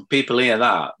people hear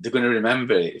that, they're going to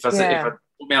remember it. If I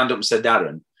put my hand up and said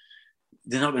Darren,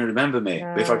 they're not going to remember me.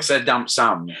 But if I said Damp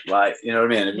Sam, like, you know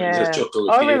what I mean?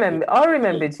 I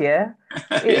remembered you.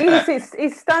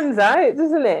 It stands out,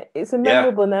 doesn't it? It's a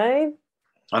memorable name.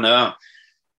 I know.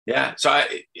 Yeah. So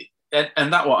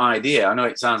and that what idea, I know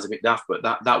it sounds a bit daft, but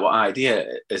that what idea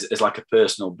is like a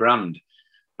personal brand.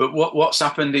 But what's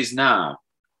happened is now,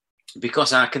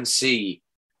 because I can see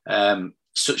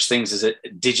such things as a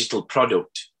digital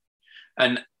product,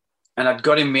 and I'd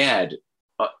got in my head,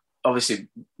 obviously,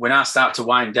 when I start to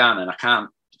wind down and I can't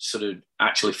sort of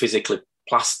actually physically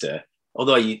plaster,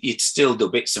 although you'd still do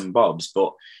bits and bobs,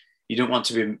 but you don't want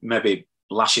to be maybe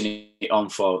lashing it on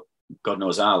for God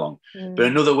knows how long. But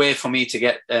another way for me to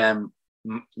get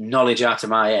knowledge out of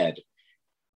my head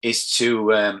is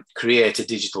to create a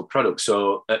digital product.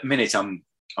 So at the minute, I'm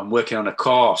working on a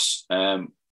course,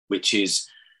 which is,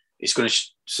 it's going to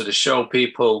sort of show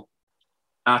people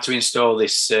how to install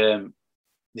this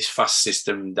fast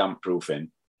system damp proofing,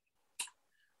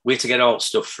 where to get all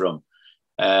stuff from,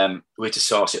 where to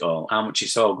source it all, how much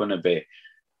it's all going to be,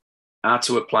 how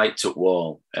to apply it to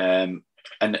wall, and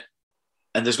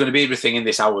there's going to be everything in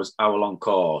this hour-long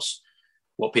course,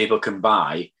 what people can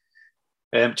buy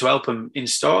to help them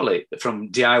install it,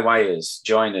 from DIYers,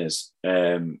 joiners,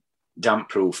 damp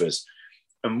proofers.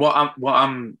 And what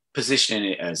I'm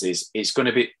positioning it as is it's going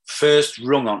to be first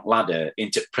rung on ladder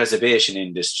into preservation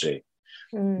industry.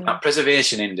 That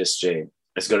preservation industry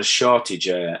has got a shortage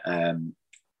of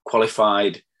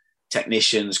qualified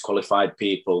technicians, qualified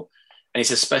people, and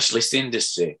it's a specialist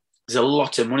industry. There's a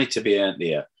lot of money to be earned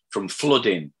there from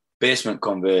flooding, basement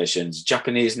conversions,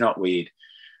 Japanese knotweed,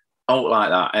 all like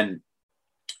that. And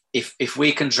if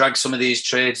we can drag some of these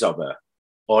trades over,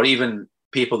 or even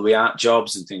people without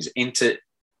jobs and things into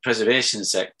preservation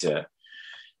sector,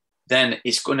 then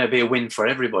it's going to be a win for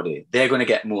everybody. They're going to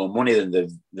get more money than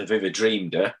they've ever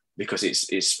dreamed of, because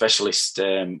it's specialist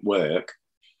work,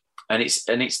 and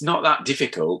it's not that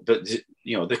difficult. But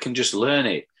they can just learn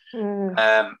it, and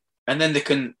then they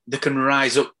can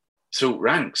rise up through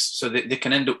ranks, so they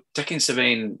can end up taking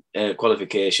surveying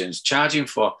qualifications, charging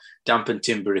for damp and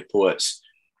timber reports.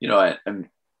 And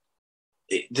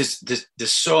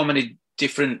there's so many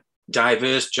different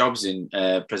diverse jobs in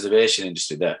preservation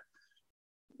industry that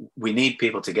we need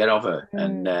people to get over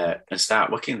and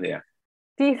start working there.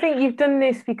 Do you think you've done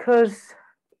this because,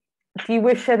 do you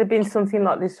wish there had been something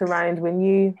like this around when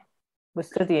you were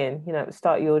studying, at the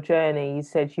start of your journey? You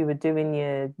said you were doing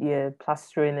your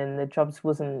plastering and the jobs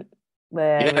wasn't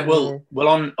there. Yeah, well,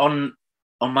 on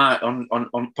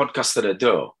podcasts that I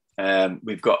do,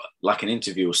 we've got like an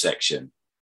interview section,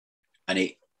 and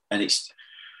it's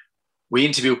we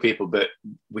interview people, but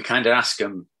we kind of ask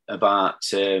them about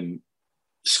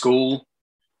school,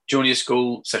 junior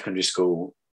school, secondary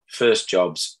school, first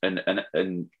jobs, and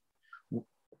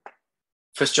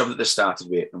first job that they started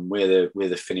with, and where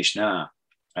they finished now,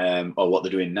 or what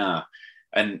they're doing now,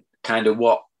 and kind of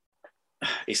what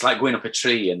it's like going up a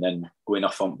tree and then going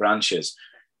off on branches.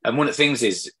 And one of the things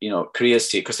is, careers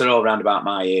teacher, because they're all around about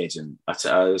my age, and I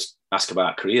always ask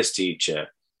about careers teacher.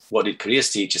 What did careers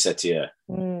teacher say to you?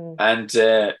 And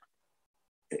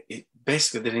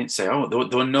basically they didn't say,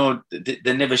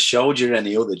 they never showed you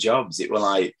any other jobs. It were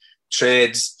like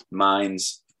trades,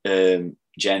 mines,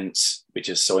 gents, which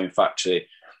is sewing factory,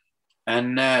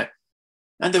 and they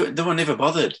were never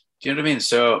bothered. Do you know what I mean?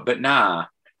 So, but now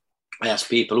I ask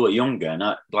people who are younger, and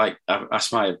I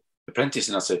asked my apprentice,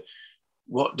 and I said,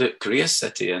 what do careers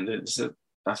say to you? And they said,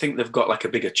 I think they've got like a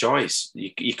bigger choice.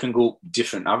 You can go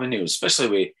different avenues,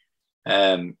 especially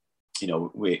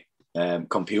with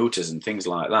computers and things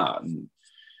like that. And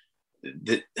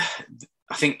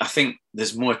I think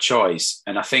there's more choice,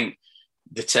 and I think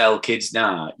they tell kids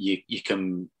now you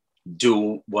can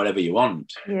do whatever you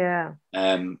want. Yeah.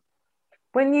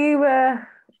 When you were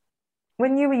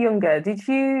younger, did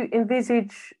you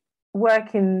envisage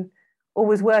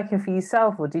always working for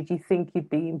yourself, or did you think you'd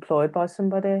be employed by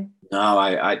somebody? No,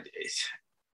 I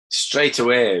straight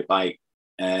away, like,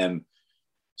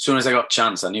 soon as I got a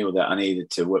chance, I knew that I needed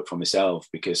to work for myself,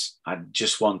 because I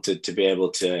just wanted to be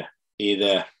able to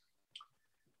either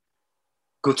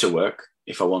go to work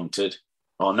if I wanted,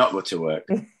 or not go to work.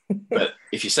 But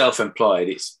if you're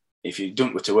self-employed, if you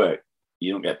don't go to work,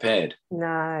 you don't get paid.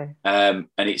 No. And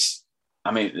it's,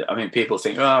 I mean, people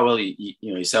think, oh, well,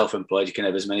 you're self-employed, you can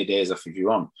have as many days off if you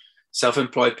want.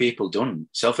 Self-employed people don't.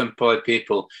 Self-employed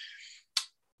people,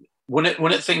 one of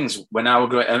the things when I was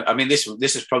growing, I mean, this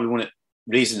is probably one of the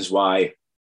reasons why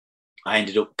I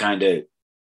ended up kind of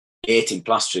hating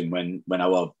plastering when I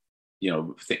was,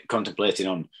 contemplating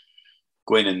on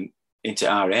going into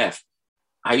RAF.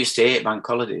 I used to hate bank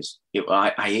holidays.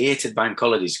 I hated bank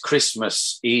holidays,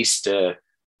 Christmas, Easter,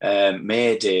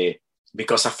 May Day,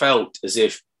 because I felt as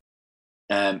if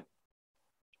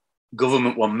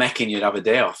government were making you have a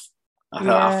day off.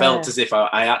 I felt as if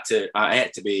I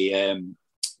had to be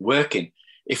working.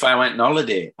 If I went on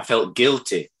holiday, I felt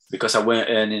guilty because I weren't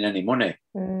earning any money.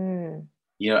 And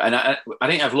I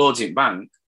didn't have loads in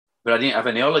bank, but I didn't have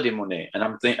any holiday money, and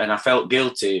I felt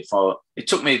guilty for. It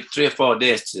took me 3 or 4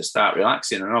 days to start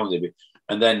relaxing on holiday,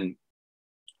 and then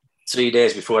 3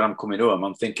 days before I'm coming home,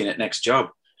 I'm thinking at next job.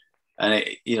 And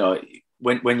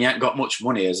when you ain't got much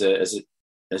money as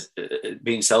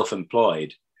being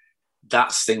self-employed,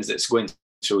 that's things that's going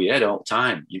through your head all the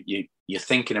time. You're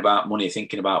thinking about money,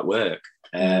 thinking about work.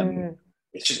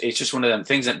 It's just one of them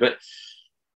things. But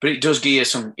it does give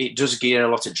you a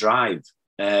lot of drive.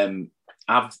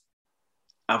 I've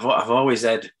always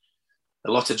had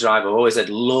a lot of drive. I've always had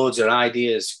loads of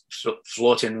ideas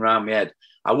floating around my head.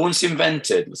 I once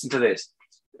invented, listen to this,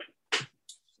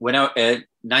 when I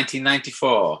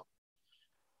 1994,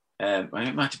 it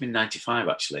might have been 95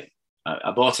 actually.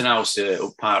 I bought an house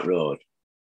up Park Road,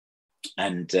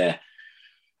 and I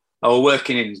was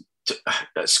working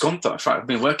at Scunthorpe. In fact, I've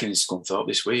been working in Scunthorpe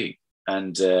this week,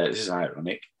 and this is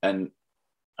ironic. And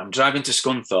I'm driving to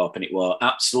Scunthorpe and it was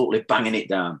absolutely banging it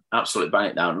down.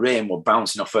 Rain was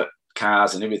bouncing off at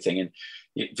cars and everything. And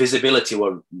visibility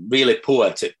was really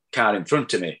poor to car in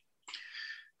front of me.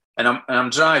 And I'm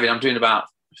driving, I'm doing about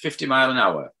 50 mile an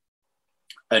hour.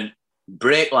 And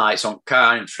brake lights on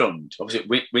car in front,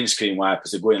 obviously windscreen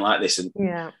wipers are going like this. And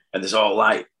there's all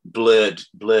like blurred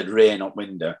rain on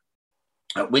window.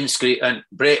 Windscreen and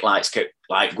brake lights kept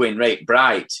like going right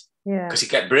bright because he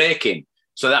kept braking.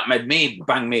 So that made me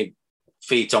bang my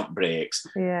feet on brakes.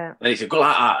 Yeah. And if you go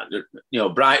like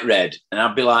that, bright red, and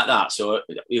I'd be like that. So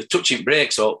you're touching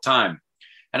brakes all the time.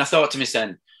 And I thought to myself,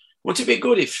 then, wouldn't it be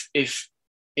good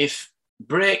if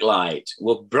brake light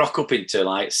were broke up into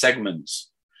like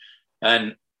segments,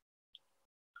 and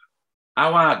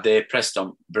how hard they pressed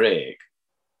on brake,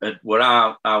 were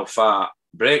how far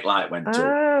brake light went up.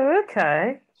 Oh,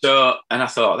 okay. So, and I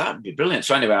thought that'd be brilliant.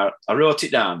 So anyway, I wrote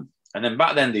it down. And then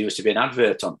back then there used to be an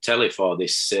advert on telly for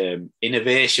this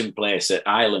innovation place at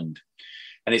Ireland.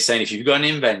 And it's saying, if you've got an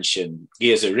invention,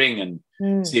 give us a ring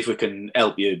and see if we can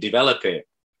help you develop it.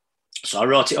 So I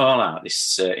wrote it all out,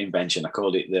 this invention. I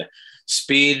called it the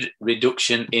Speed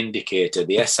Reduction Indicator,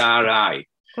 the SRI.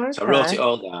 Okay. So I wrote it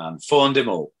all down, phoned them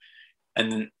up,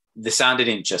 and they sounded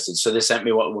interested. So they sent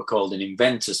me what were called an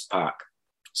inventor's pack.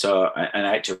 So, and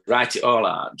I had to write it all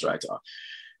out.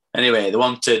 Anyway, they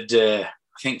wanted...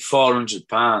 I think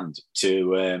 £400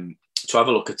 to have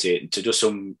a look at it and to do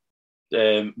some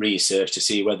research to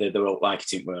see whether they won't like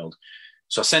it in the world.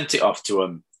 So I sent it off to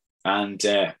them, and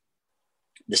they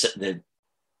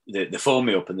phoned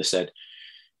me up and they said,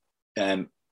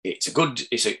 "It's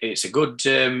a good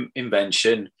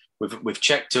invention. We've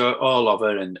checked all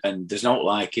over and there's not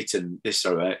like it and this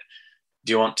all right.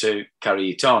 Do you want to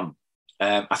carry it on?"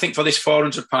 I think for this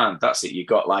 £400, that's it. You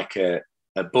got like a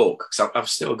book, because I've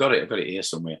still got it. I've got it here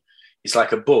somewhere. It's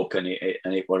like a book, and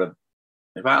it was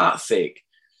about that thick,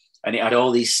 and it had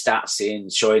all these stats in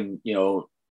showing,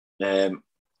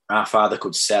 our father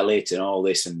could sell it and all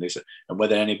this and this, and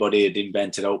whether anybody had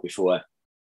invented out before.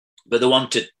 But they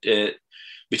wanted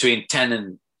between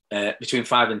 £5,000 and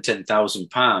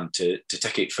 £10,000 to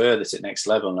take it further to the next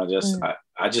level, and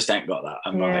I just ain't got that.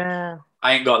 Like,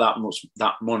 I ain't got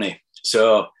that money,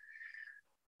 so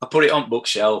I put it on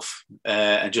bookshelf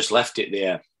and just left it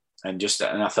there, and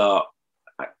I thought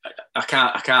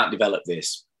I can't develop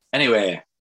this. Anyway,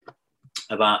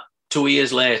 about 2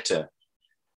 years later,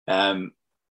 I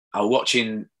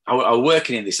was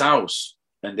working in this house,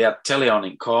 and they had telly on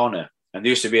in corner, and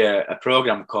there used to be a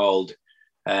program called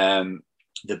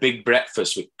The Big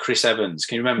Breakfast with Chris Evans.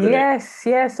 Can you remember it?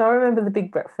 Yes, I remember The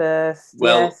Big Breakfast.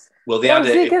 Well, they had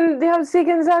Zig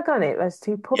and Zag on it. Those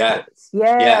two puppets.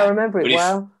 Yeah, I remember it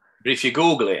well. But if you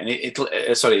Google it, and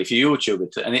if you YouTube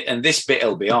it, and this bit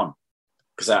will be on,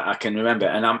 because I can remember,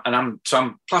 and I'm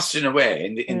plastering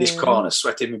away in this corner,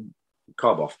 sweating my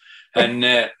cob off, and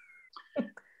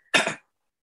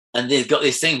and they've got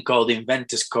this thing called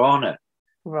Inventor's Corner,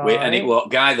 right? And it was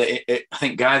guy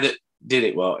that did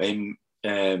it was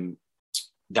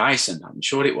Dyson. I'm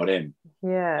sure it was him.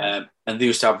 Yeah. And they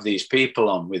used to have these people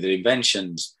on with their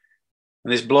inventions,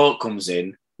 and this bloke comes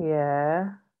in.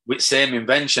 Yeah. With the same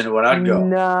invention of what I'd got.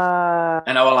 No.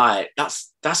 And I was like,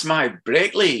 that's my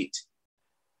brake lead.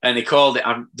 And he called it,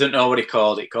 I don't know what he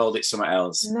called it something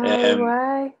else. No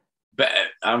way. But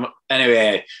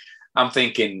anyway, I'm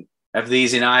thinking, have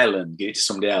these in Ireland, give it to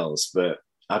somebody else, but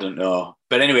I don't know.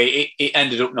 But anyway, it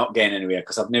ended up not getting anywhere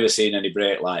because I've never seen any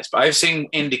brake lights. But I've seen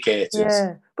indicators.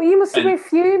 Yeah. But you must have been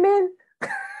fuming.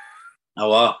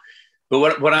 Oh, but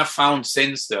what I've found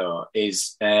since, though,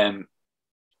 is it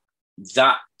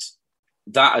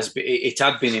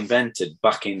had been invented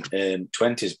back in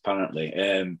 20s apparently.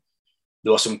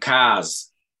 There were some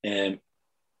cars,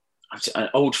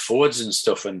 old Fords and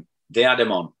stuff, and they had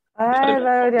them on. They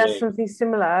already had something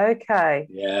similar. Okay.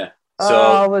 Yeah. So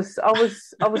I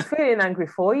was feeling angry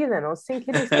for you then. I was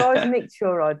thinking this guy's nicked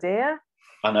your idea.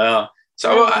 I know.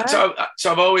 So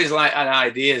I've always like had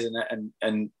ideas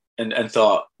and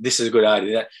thought this is a good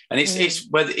idea, and it's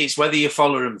whether you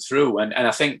follow them through, and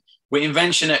I think with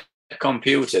invention at a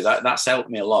computer that's helped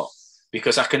me a lot,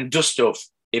 because I can do stuff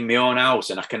in my own house,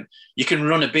 and you can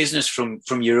run a business from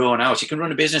your own house. You can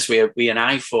run a business with an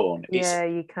iPhone.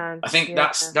 You can. I think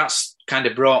that's kind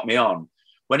of brought me on.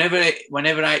 Whenever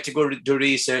I had to go do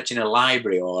research in a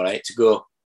library, or I had to go,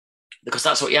 because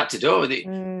that's what you had to do.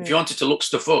 If you wanted to look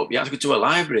stuff up, you had to go to a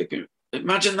library.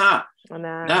 Imagine that. I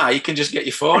know. Now you can just get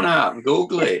your phone out and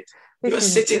Google it. You're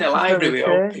sitting in a library with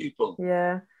old people.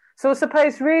 Yeah. So I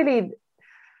suppose really,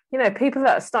 people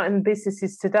that are starting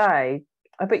businesses today,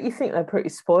 I bet you think they're pretty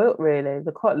spoilt, really.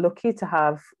 They're quite lucky to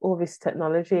have all this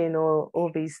technology and all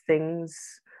these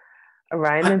things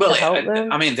around them Well, to help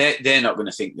them. I mean, they're not going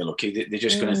to think they're lucky. They're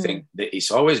just going to think that it's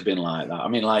always been like that. I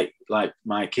mean, like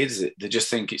my kids, they just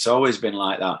think it's always been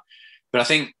like that. But I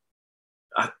think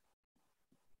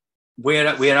where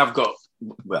I've got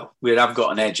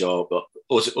an edge, or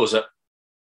us at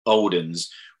Oldens,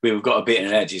 we've got a bit of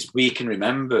an edge is we can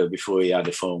remember before we had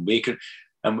a phone. We can,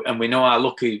 and we know how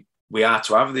lucky we are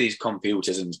to have these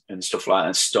computers and stuff like that,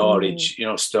 and storage,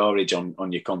 storage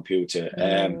on your computer.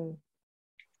 And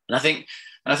I think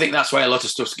that's why a lot of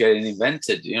stuff's getting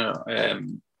invented,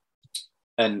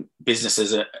 and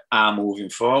businesses are moving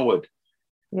forward.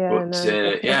 Yeah, but,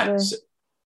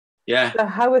 yeah. So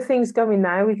how are things going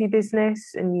now with your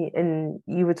business? And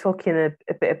you were talking a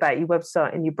bit about your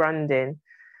website and your branding.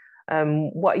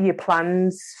 What are your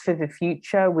plans for the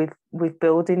future with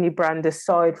building your brand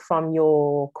aside from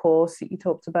your course that you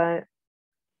talked about?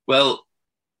 Well,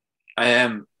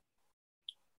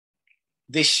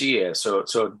 this year, so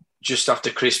just after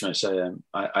Christmas,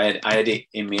 I had it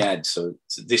in my head. So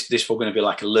this was going to be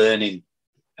like a learning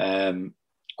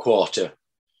quarter.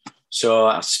 So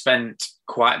I spent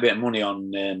quite a bit of money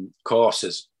on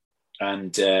courses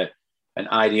and an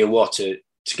idea what to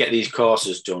get these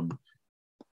courses done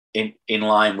in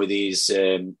line with these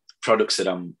products that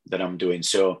I'm doing.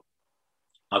 So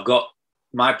I've got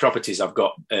my properties. I've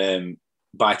got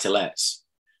buy-to-lets,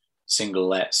 single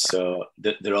lets. So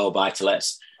they're all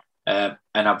buy-to-lets, and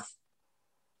I've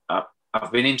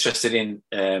been interested in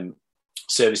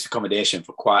service accommodation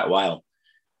for quite a while,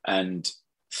 and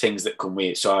things that come with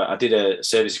it. So I did a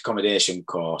service accommodation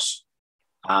course,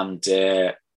 and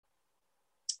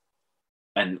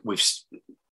we've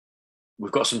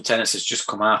got some tenants that's just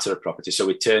come out of the property. So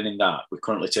we're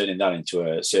currently turning that into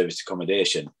a service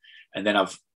accommodation. And then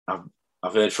I've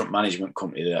heard from management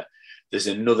company that there's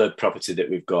another property that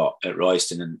we've got at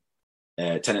Royston,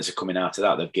 and tenants are coming out of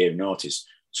that. They've gave notice.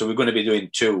 So we're going to be doing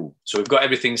 2. So we've got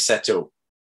everything set up,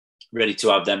 ready to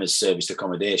have them as service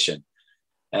accommodation.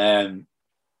 And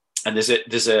I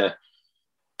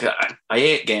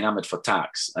hate getting hammered for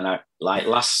tax. And I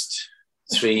last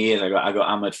 3 years, I got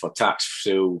hammered for tax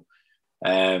through,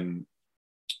 I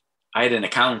had an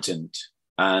accountant,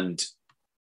 and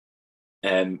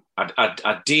I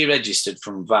deregistered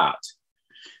from VAT.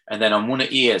 And then on one of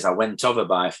the years, I went over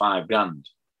by $5,000.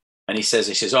 And he says,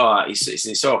 oh,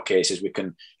 it's okay. He says, we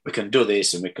can do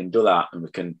this and we can do that, and we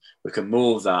can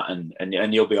move that, and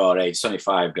you'll be all right. It's only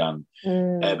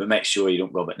 $5,000, but make sure you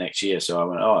don't rob it next year. So I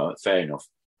went, oh, fair enough.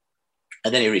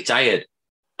 And then he retired,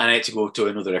 and I had to go to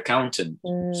another accountant.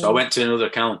 So I went to another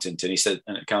accountant, and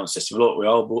an accountant says to me, look, we're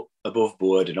all above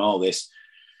board and all this.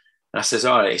 And I says,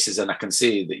 all right. He says, and I can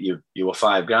see that you were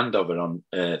 $5,000 over on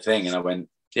thing. And I went,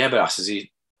 yeah, but I says,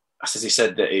 he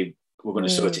said that we're going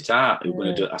to sort it out. We're going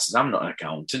to do it. I says, I'm not an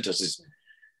accountant. I says,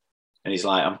 and he's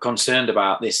like, I'm concerned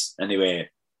about this. Anyway,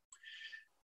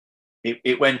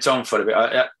 it went on for a bit.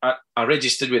 I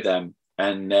registered with them,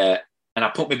 and I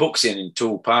put my books in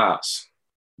 2 parts.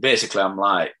 Basically, I'm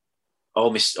like,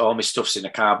 all my stuff's in a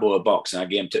cardboard box, and I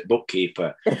gave them to the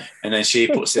bookkeeper, and then she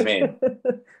puts them in.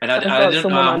 And I don't know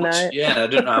how much. Yeah, I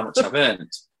don't know how much I've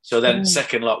earned. So then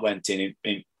second lot went in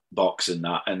box and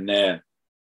that, and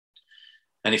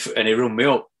he rung me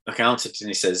up, accountant, and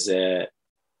he says,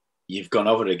 you've gone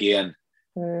over again.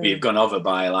 You've gone over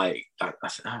by like, how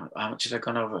much had I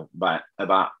gone over? By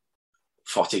about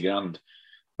 $40,000,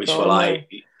 which were like,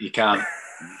 you can't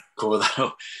cover that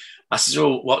up. I said,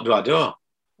 well, what do I do?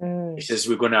 He says,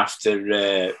 we're going to have to,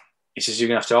 you're going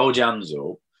to have to hold your hands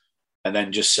up, and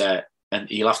then just say, and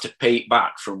you'll have to pay it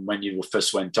back from when you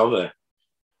first went over.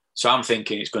 So I'm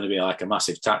thinking it's going to be like a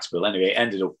massive tax bill. Anyway, it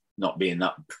ended up not being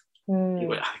that. I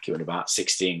think it was about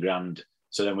 $16,000.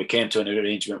 So then we came to an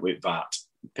arrangement with VAT,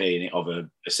 paying it over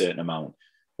a certain amount.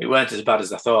 It weren't as bad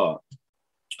as I thought.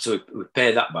 So we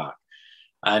paid that back.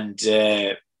 And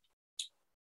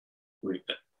we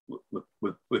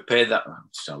paid that.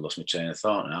 I lost my train of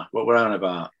thought now. What we're on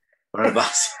about? We're on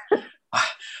about.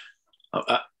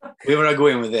 Where were I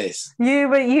going with this? You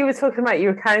were talking about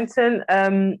your accountant.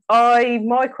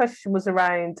 My question was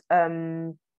around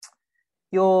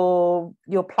your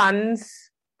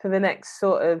plans for the next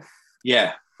sort of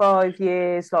 5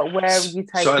 years. Like, where are you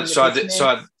taking the business?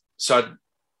 So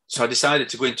I decided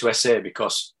to go into SA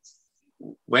because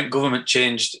when government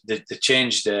changed, they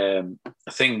changed a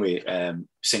thing with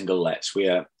single lets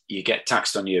where you get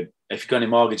taxed on if you've got any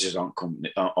mortgages on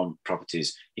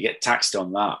properties, you get taxed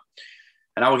on that.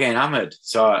 And I was getting hammered.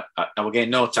 So I was getting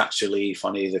no tax relief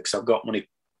on either, because I've got money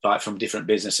like from different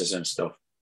businesses and stuff.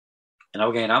 And I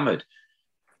was getting hammered.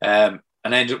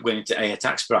 and I ended up going into A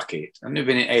tax bracket. I've never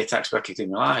been in A tax bracket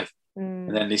in my life.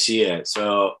 And then this year,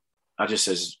 so I just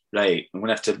says, right, I'm going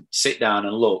to have to sit down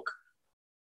and look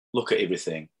at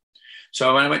everything.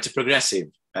 So when I went to Progressive,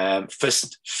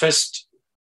 first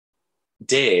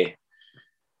day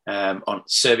on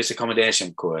service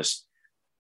accommodation course,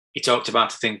 he talked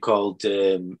about a thing called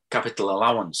capital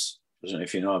allowance. I don't know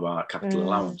if you know about capital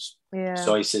allowance. Yeah.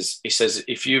 So he says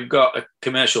if you've got a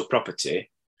commercial property,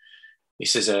 he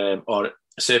says, or a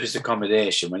service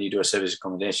accommodation, when you do a service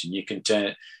accommodation, you can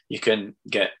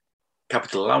get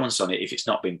capital allowance on it if it's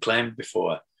not been claimed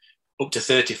before, up to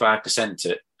 35%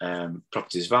 at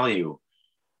property's value.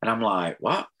 And I'm like,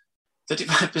 what?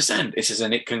 35%? He says,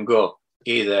 and it can go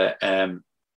either,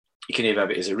 you can either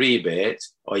have it as a rebate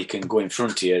or you can go in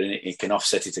front of you and it can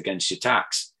offset it against your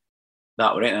tax.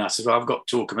 That were it. And I said, well, I've got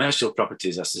 2 commercial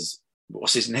properties. I says,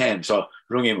 what's his name? So I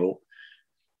rung him up,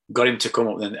 got him to come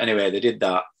up. And anyway, they did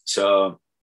that. So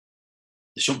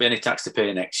there shouldn't be any tax to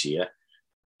pay next year.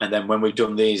 And then when we've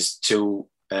done these 2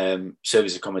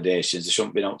 service accommodations, they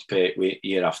shouldn't be able to pay it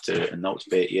year after and not to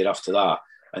pay it year after that.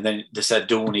 And then they said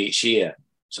do one each year.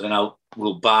 So then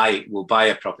we'll buy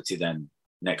a property then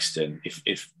next term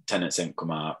if tenants ain't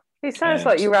come out. It sounds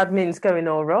like your admin's going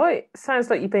all right. Sounds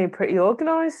like you're being pretty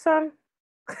organised, Sam.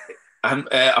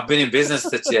 I've been in business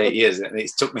 38 years, and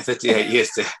it's took me 38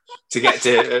 years to get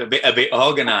to a bit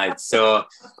organised. So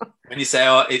when you say,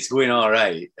 "Oh, it's going all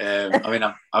right," I mean,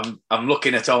 I'm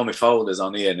looking at all my folders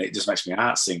on here, and it just makes my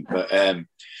heart sink. But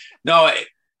no,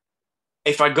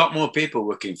 if I got more people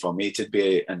working for me, it'd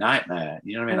be a nightmare.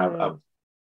 You know what I mean?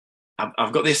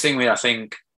 I've got this thing where I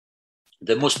think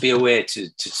there must be a way to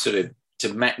sort of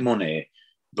to make money,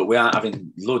 but we aren't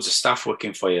having loads of staff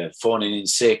working for you, phoning in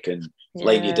sick and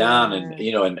laying you down, and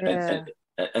you know,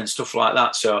 and stuff like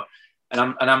that. So,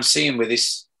 and I'm seeing with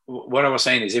this, what I was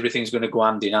saying is everything's going to go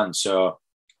hand in hand. So,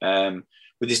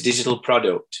 with this digital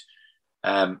product,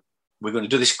 we're going to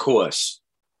do this course.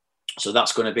 So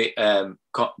that's going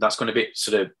to be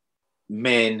sort of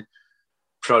main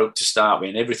product to start with,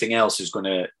 and everything else is going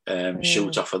to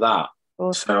shoot off of that.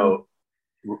 Awesome. So,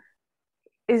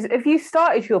 have you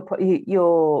started your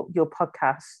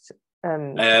podcast?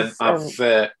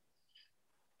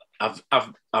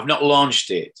 I've not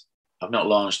launched it. I've not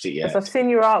launched it yet. Because I've seen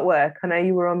your artwork. I know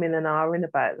you were on in an hour in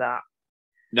about that.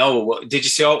 No, did you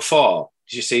see all 4?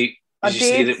 Did you see? I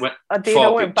did. I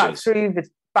went back through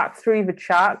the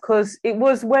chat because it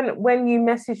was when you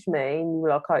messaged me and you were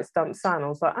like, "Oh, it's Dump San." I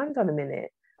was like, "Hang on a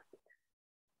minute."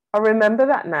 I remember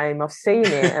that name. I've seen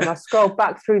it, and I scrolled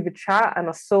back through the chat, and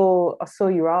I saw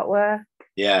your artwork.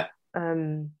 Yeah.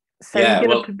 So you're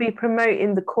going to be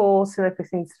promoting the course and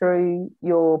everything through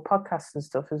your podcast and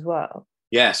stuff as well.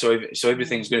 Yeah. So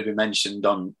everything's going to be mentioned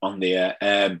on there,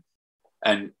 and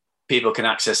people can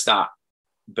access that,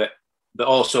 but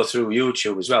also through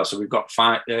YouTube as well. So we've got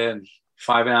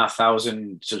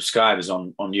 5,500 subscribers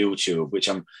on YouTube, which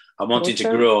I'm wanting to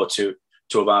grow to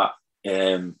about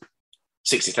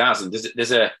 60,000.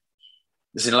 There's an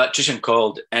electrician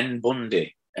called N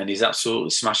Bundy, and he's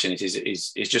absolutely smashing it.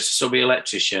 He's just a subby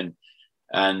electrician,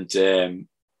 and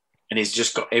he's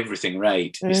just got everything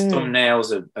right. His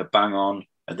thumbnails are bang on,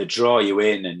 and they draw you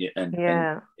in, and you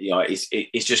know,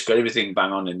 he's just got everything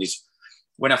bang on. And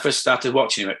when I first started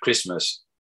watching him at Christmas,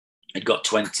 he'd got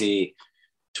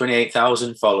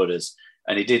 28,000 followers,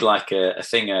 and he did like a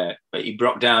thing. He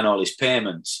broke down all his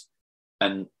payments,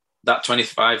 and that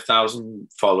 25,000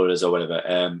 followers or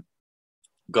whatever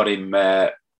got him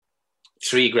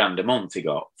 $3,000 a month. He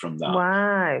got from that.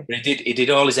 Wow! But he did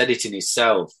all his editing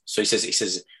himself. So he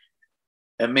says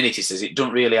a minute he says it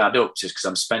don't really add up just because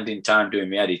I'm spending time doing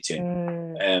my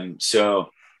editing. So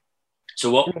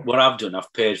what I've done,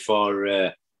 I've paid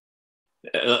for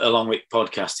along with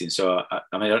podcasting. So I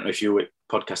mean, I don't know if you're with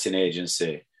podcasting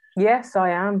agency. Yes,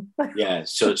 I am. Yeah,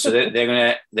 so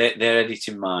they're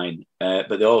editing mine, but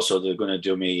they're going to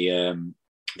do me.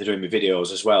 They're doing me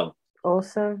videos as well.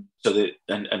 Awesome. So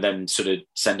and then sort of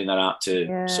sending that out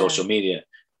to social media,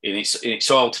 and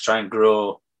it's all to try and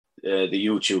grow the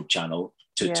YouTube channel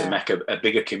to make a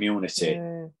bigger community,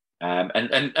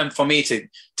 and for me to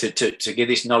give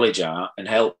this knowledge out and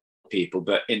help people,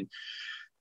 but in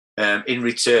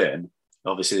return,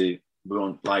 obviously, we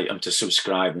want like them to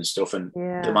subscribe and stuff, and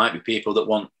there might be people that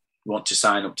want to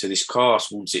sign up to this course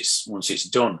once it's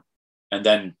done, and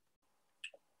then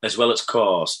as well as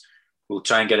course, we'll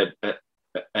try and get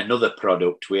another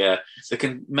product where they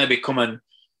can maybe come and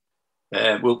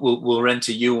we'll rent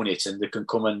a unit and they can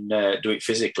come and do it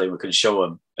physically. We can show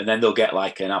them, and then they'll get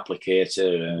like an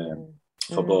applicator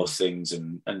for both things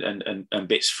and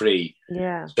bits free.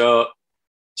 Yeah. So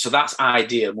so that's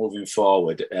idea moving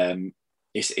forward.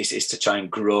 Is to try and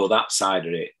grow that side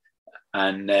of it,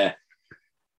 and I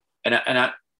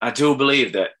do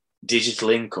believe that digital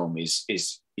income is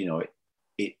it's in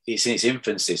its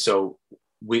infancy. So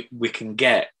we can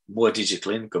get more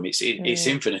digital income. It's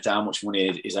infinite how much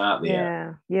money is out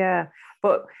there. Yeah.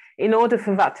 But in order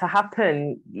for that to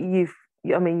happen, you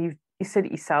said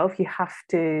it yourself. You have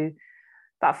to.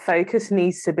 That focus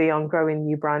needs to be on growing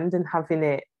your brand and having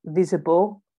it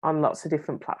visible on lots of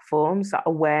different platforms. That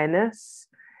awareness,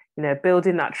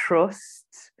 building that trust,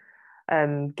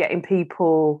 getting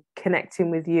people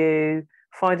connecting with you,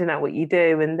 finding out what you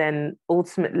do, and then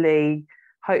ultimately,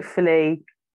 hopefully,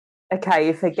 okay,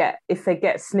 if they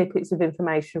get snippets of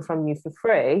information from you for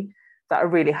free that are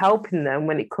really helping them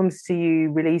when it comes to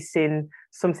you releasing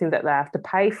something that they have to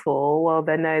pay for, well,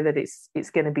 they know that it's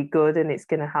going to be good and it's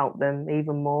going to help them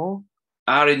even more.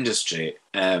 Our industry,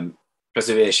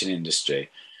 preservation industry,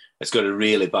 has got a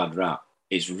really bad rap.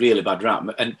 It's really bad rap,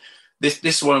 and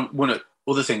this one of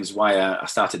other things why I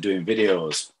started doing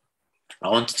videos. I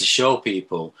wanted to show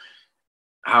people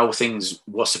how things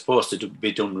were supposed to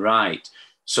be done right,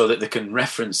 so that they can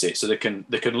reference it, so they can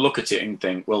look at it and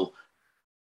think, well,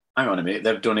 hang on a minute,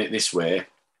 they've done it this way.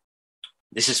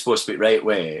 This is supposed to be the right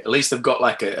way. At least they've got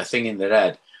like a thing in their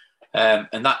head,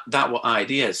 and that was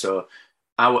idea. So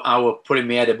I were putting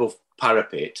my head above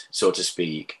parapet, so to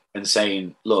speak, and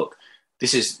saying, look,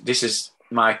 this is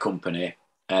my company,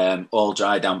 all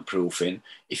dry damp proofing.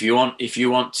 If you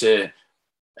want to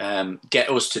get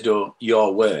us to do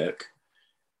your work,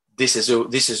 this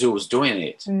is who's doing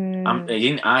it. I'm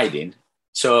in hiding.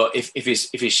 So if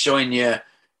he's showing you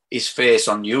his face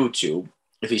on YouTube,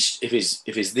 if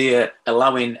he's there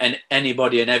allowing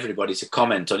anybody and everybody to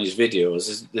comment on his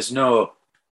videos, there's no.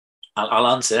 I'll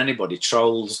answer anybody,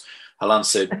 trolls. I'll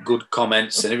answer good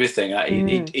comments and everything.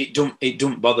 It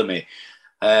don't bother me.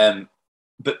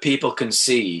 But people can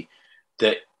see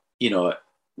that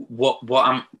what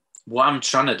I'm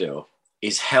trying to do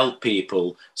is help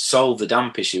people solve the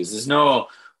damp issues. There's no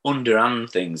underhand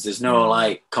things. There's no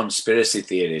like conspiracy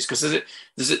theories, because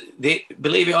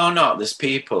believe it or not, there's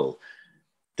people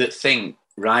that think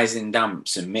rising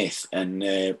damps a myth, and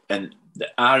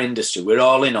our industry, we're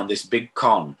all in on this big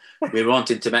con. We're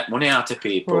wanting to make money out of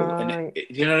people, right. And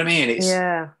you know what I mean?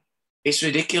 It's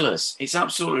ridiculous. It's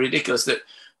absolutely ridiculous that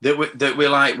we're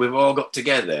like, we've all got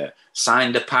together,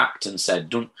 signed a pact, and said,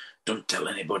 don't tell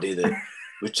anybody that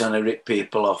we're trying to rip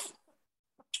people off.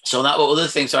 So that was other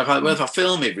thing. So if I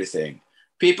film everything,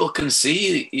 people can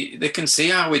see. They can see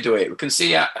how we do it. We can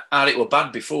see how it was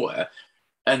bad before,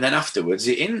 and then afterwards,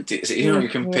 you can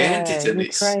paint it, and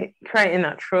it's creating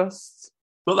that trust.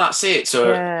 Well, that's it.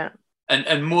 So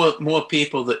and more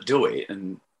people that do it,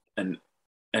 and I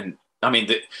mean,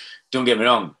 don't get me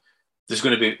wrong. There's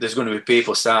going to be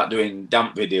people start doing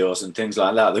damp videos and things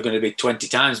like that. They're going to be 20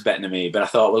 times better than me. But I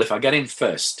thought, well, if I get in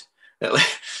first, at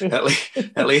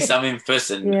least I'm in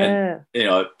first, and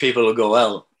people will go,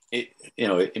 well,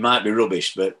 it might be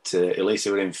rubbish, but at least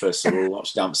we're in first, so we'll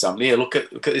watch damp sample. Here, look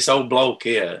at this old bloke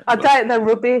here. I doubt they're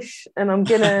rubbish, and I'm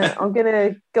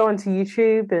gonna go onto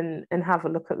YouTube and have a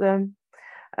look at them.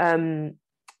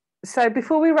 So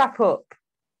before we wrap up,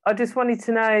 I just wanted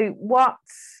to know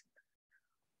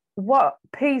what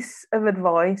piece of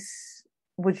advice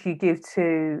would you give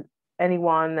to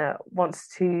anyone that wants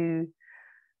to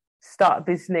start a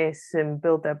business and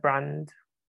build their brand?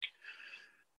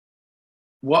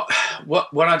 What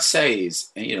I'd say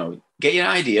is, get your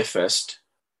idea first.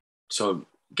 So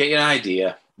get your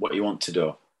idea what you want to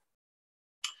do,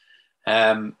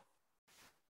 and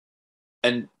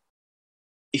there's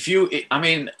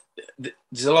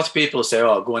a lot of people who say,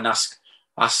 "Oh, go and ask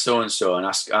so and so, and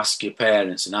ask your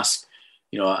parents, and ask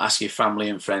your family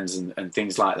and friends and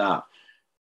things like that."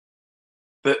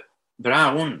 But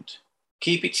I wouldn't.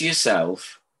 Keep it to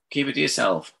yourself. Keep it to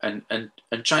yourself, and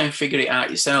try and figure it out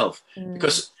yourself.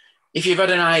 Because if you've had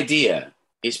an idea,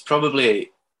 it's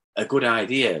probably a good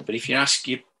idea. But if you ask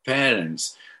your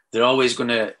parents, they're always going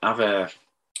to have a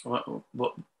what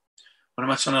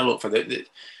am I trying to look for?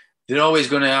 They're always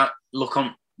going to look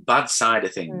on bad side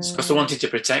of things because they wanted to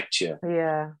protect you.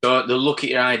 Yeah. So they'll look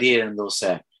at your idea and they'll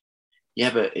say,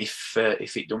 "Yeah, but if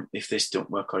this don't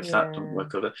work, or if that don't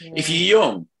work, or if you're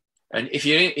young, and if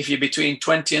you're between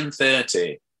 20 and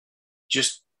 30,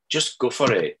 just go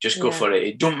for it. Just go for it.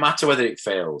 It don't matter whether it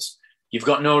fails. You've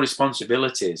got no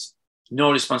responsibilities.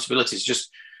 No responsibilities.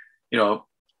 Just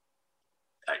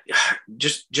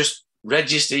just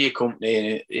register your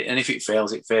company, and if it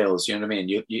fails, it fails. You know what I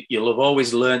mean? You'll have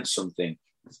always learned something.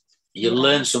 You'll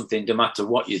learn something no matter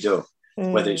what you do,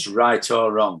 whether it's right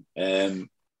or wrong.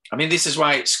 I mean, this is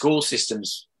why school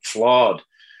system's flawed.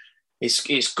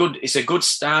 It's good. It's a good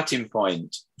starting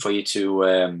point for you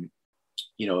to,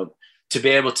 to be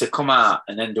able to come out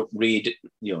and end up read,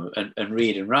 and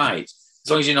read and write. As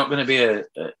long as you're not going to be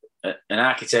an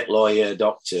architect, lawyer,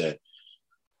 doctor,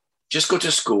 just go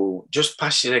to school, just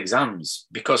pass your exams,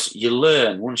 because you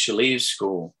learn once you leave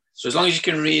school. So as long as you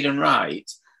can read and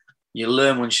write, you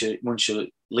learn once you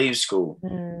leave school.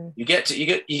 You get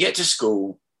to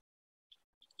school,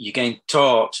 you're getting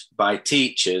taught by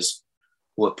teachers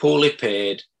who are poorly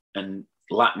paid and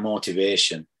lack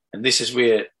motivation. And this is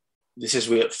where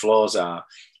flaws are.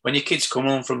 When your kids come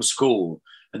home from school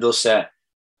and they'll say,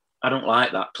 I don't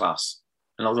like that class.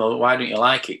 And I'll go, why don't you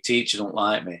like it? Teacher don't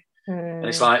like me. And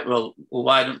it's like, well,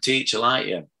 why don't teacher like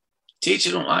you?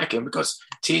 Teachers don't like him because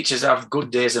teachers have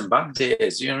good days and bad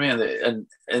days. You know what I mean?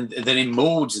 And they're in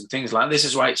moods and things like that. This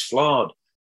is why it's flawed.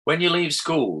 When you leave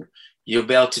school, you'll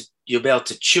be able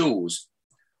to choose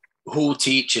who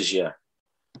teaches you.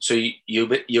 So you'll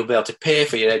be able to pay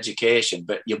for your education,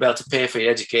 but you'll be able to pay for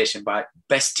your education by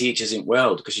best teachers in the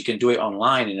world, because you can do it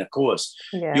online in a course.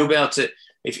 Yeah. You'll be able to,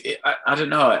 I don't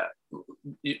know,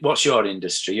 what's your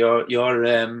industry? Your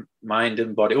mind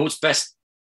and body. Who's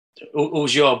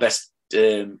your best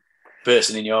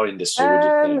person in your industry?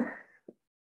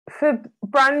 For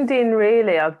branding,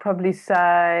 really, I'd probably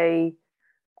say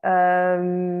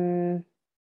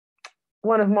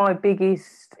one of my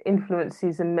biggest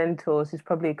influences and mentors is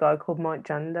probably a guy called Mike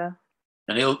Jander.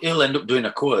 And he'll end up doing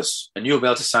a course, and you'll be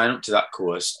able to sign up to that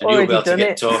course, and you'll be able to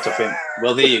get taught of him.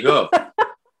 Well, there you go.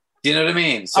 Do you know what I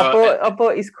mean? So I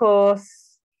bought his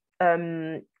course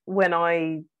when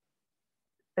a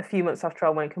few months after I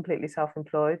went completely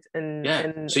self-employed, and I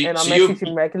message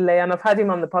him regularly, and I've had him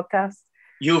on the podcast.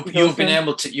 You've been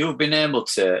able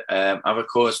to have a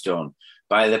course done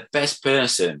by the best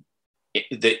person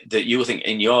that you think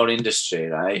in your industry,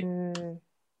 right?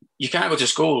 You can't go to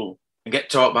school and get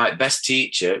taught by best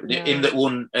teacher, him that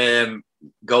won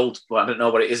gold. Well, I don't know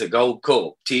what it is, a gold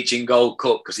cup, teaching gold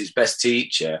cup, because he's best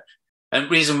teacher. And the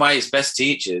reason why he's best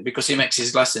teacher is because he makes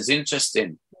his lessons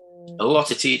interesting. A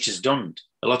lot of teachers don't.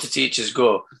 A lot of teachers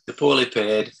go, they're poorly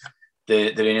paid, they're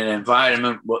in an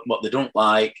environment what they don't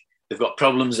like, they've got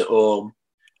problems at home,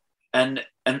 and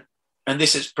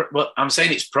this is I'm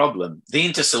saying it's problem. They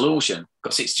ain't a solution,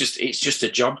 because it's just a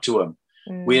job to them.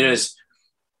 Whereas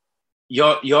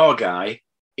your guy,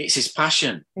 it's his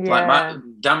passion. Like my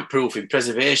damp proofing,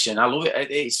 preservation. I love it.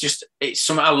 It's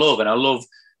something I love, and I love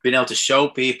being able to show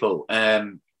people.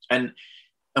 And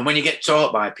when you get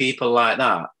taught by people like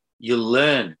that, you'll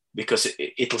learn, because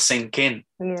it'll sink in.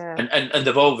 Yeah. And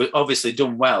they've obviously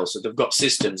done well, so they've got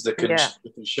systems that can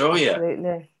show you.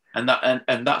 Absolutely. And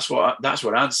that's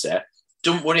what I'd say.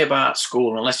 Don't worry about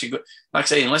school unless you've got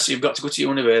to go to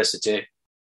university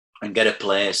and get a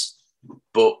place.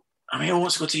 But I mean, who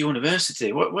wants to go to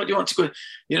university? What do you want to go?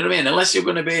 You know what I mean? Unless you're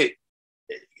going to be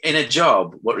in a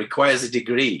job what requires a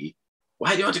degree,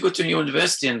 why do you want to go to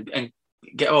university and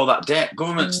get all that debt?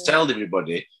 Government's told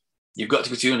everybody you've got to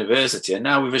go to university, and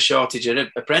now we've a shortage of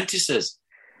apprentices.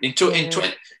 In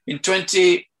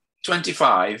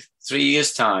 2025, 3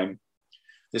 years' time,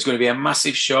 there's going to be a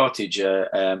massive shortage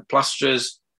of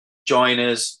plasterers,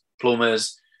 joiners,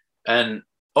 plumbers, and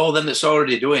all them that's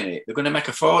already doing it. They're going to make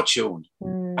a fortune.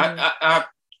 I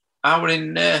were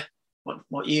in,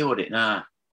 what year was it now?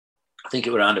 I think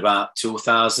it was around about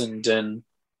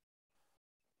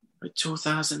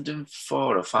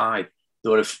 2004 or 5.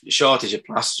 There was a shortage of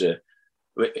plaster.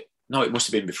 No, it must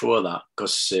have been before that,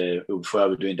 because before I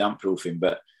was doing damp proofing.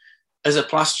 But as a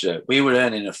plasterer, we were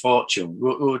earning a fortune.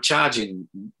 We were charging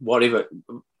whatever,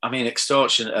 I mean,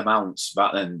 extortionate amounts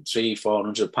back then,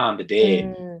 £300-400 a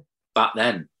day back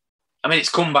then. I mean, it's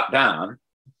come back down,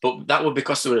 but that was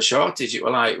because there was a shortage. It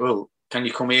was like, well, can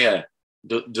you come here,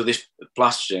 do this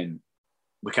plastering?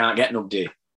 We can't get nobody.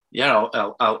 Yeah,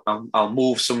 I'll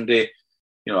move somebody.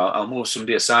 I'll move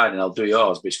somebody aside and I'll do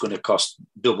yours, but it's going to cost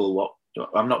double what.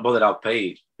 I'm not bothered. I'll pay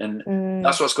it, and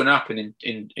that's what's going to happen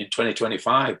in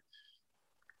 2025.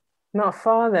 Not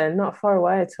far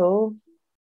away at all.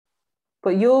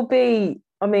 But you'll be.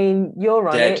 I mean, you're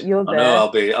on Dead. it. You're there. I know.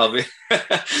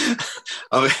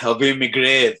 I'll be in my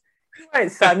grave. You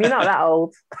won't, Sam. You're not that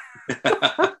old.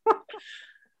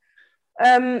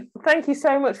 Thank you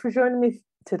so much for joining me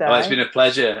today. Oh, it's been a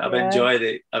pleasure. I've enjoyed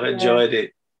it. I've enjoyed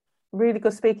it. Really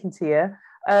good speaking to you.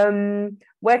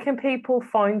 Where can people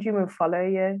find you and follow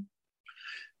you?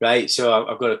 Right. So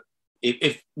I've got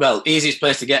easiest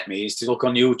place to get me is to look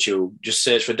on YouTube. Just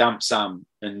search for Damp Sam,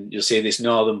 and you'll see this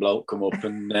northern bloke come up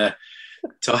and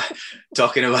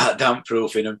talking about damp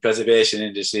proofing and preservation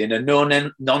industry in a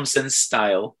no-nonsense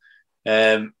style.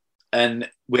 And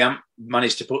we haven't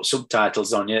managed to put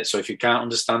subtitles on yet. So if you can't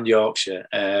understand Yorkshire,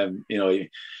 you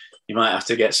might have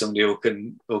to get somebody who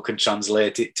can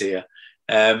translate it to you.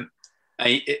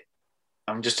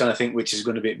 I'm just trying to think which is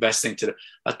going to be the best thing to do.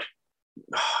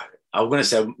 I'm going to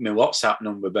say my WhatsApp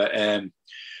number, but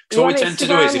what we tend to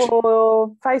do is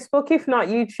or Facebook, if not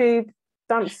YouTube,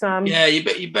 Damp Sam. Yeah,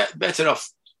 you better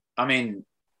off. I mean,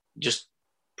 just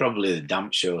probably the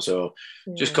Damp Show. So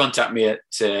just contact me at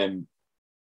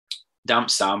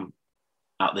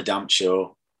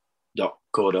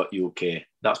dampsam@thedampshow.co.uk.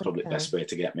 That's probably the best way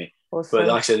to get me. Awesome. But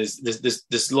like I said,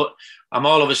 there's I'm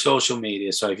all over social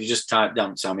media. So if you just type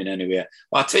Damp Sam in anywhere,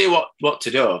 well, I'll tell you what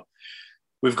to do.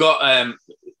 We've got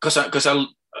because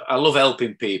I love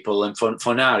helping people, and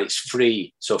for now it's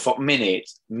free. So for a minute,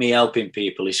 me helping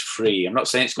people is free. I'm not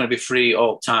saying it's going to be free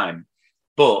all the time,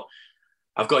 but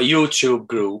I've got a YouTube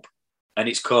group, and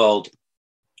it's called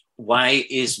 "Why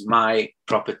Is My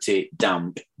Property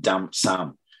Damp? Damp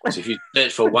Sam." So if you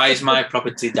search for "Why Is My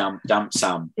Property Damp? Damp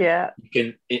Sam," yeah, you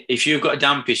can. If you've got a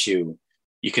damp issue,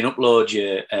 you can upload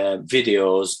your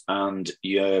videos and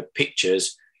your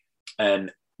pictures,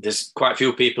 and there's quite a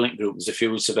few people in the group. There's a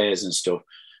few surveyors and stuff,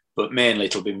 but mainly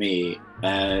it'll be me.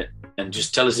 And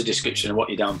just tell us the description of what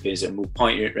your damp is, and we'll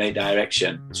point you in the right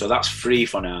direction. So that's free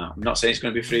for now. I'm not saying it's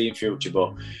going to be free in future,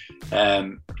 but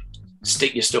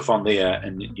stick your stuff on there,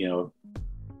 and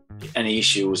any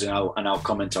issues, and I'll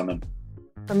comment on them.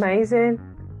 Amazing.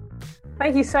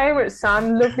 Thank you so much,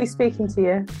 Sam. Lovely speaking to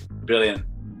you. Brilliant.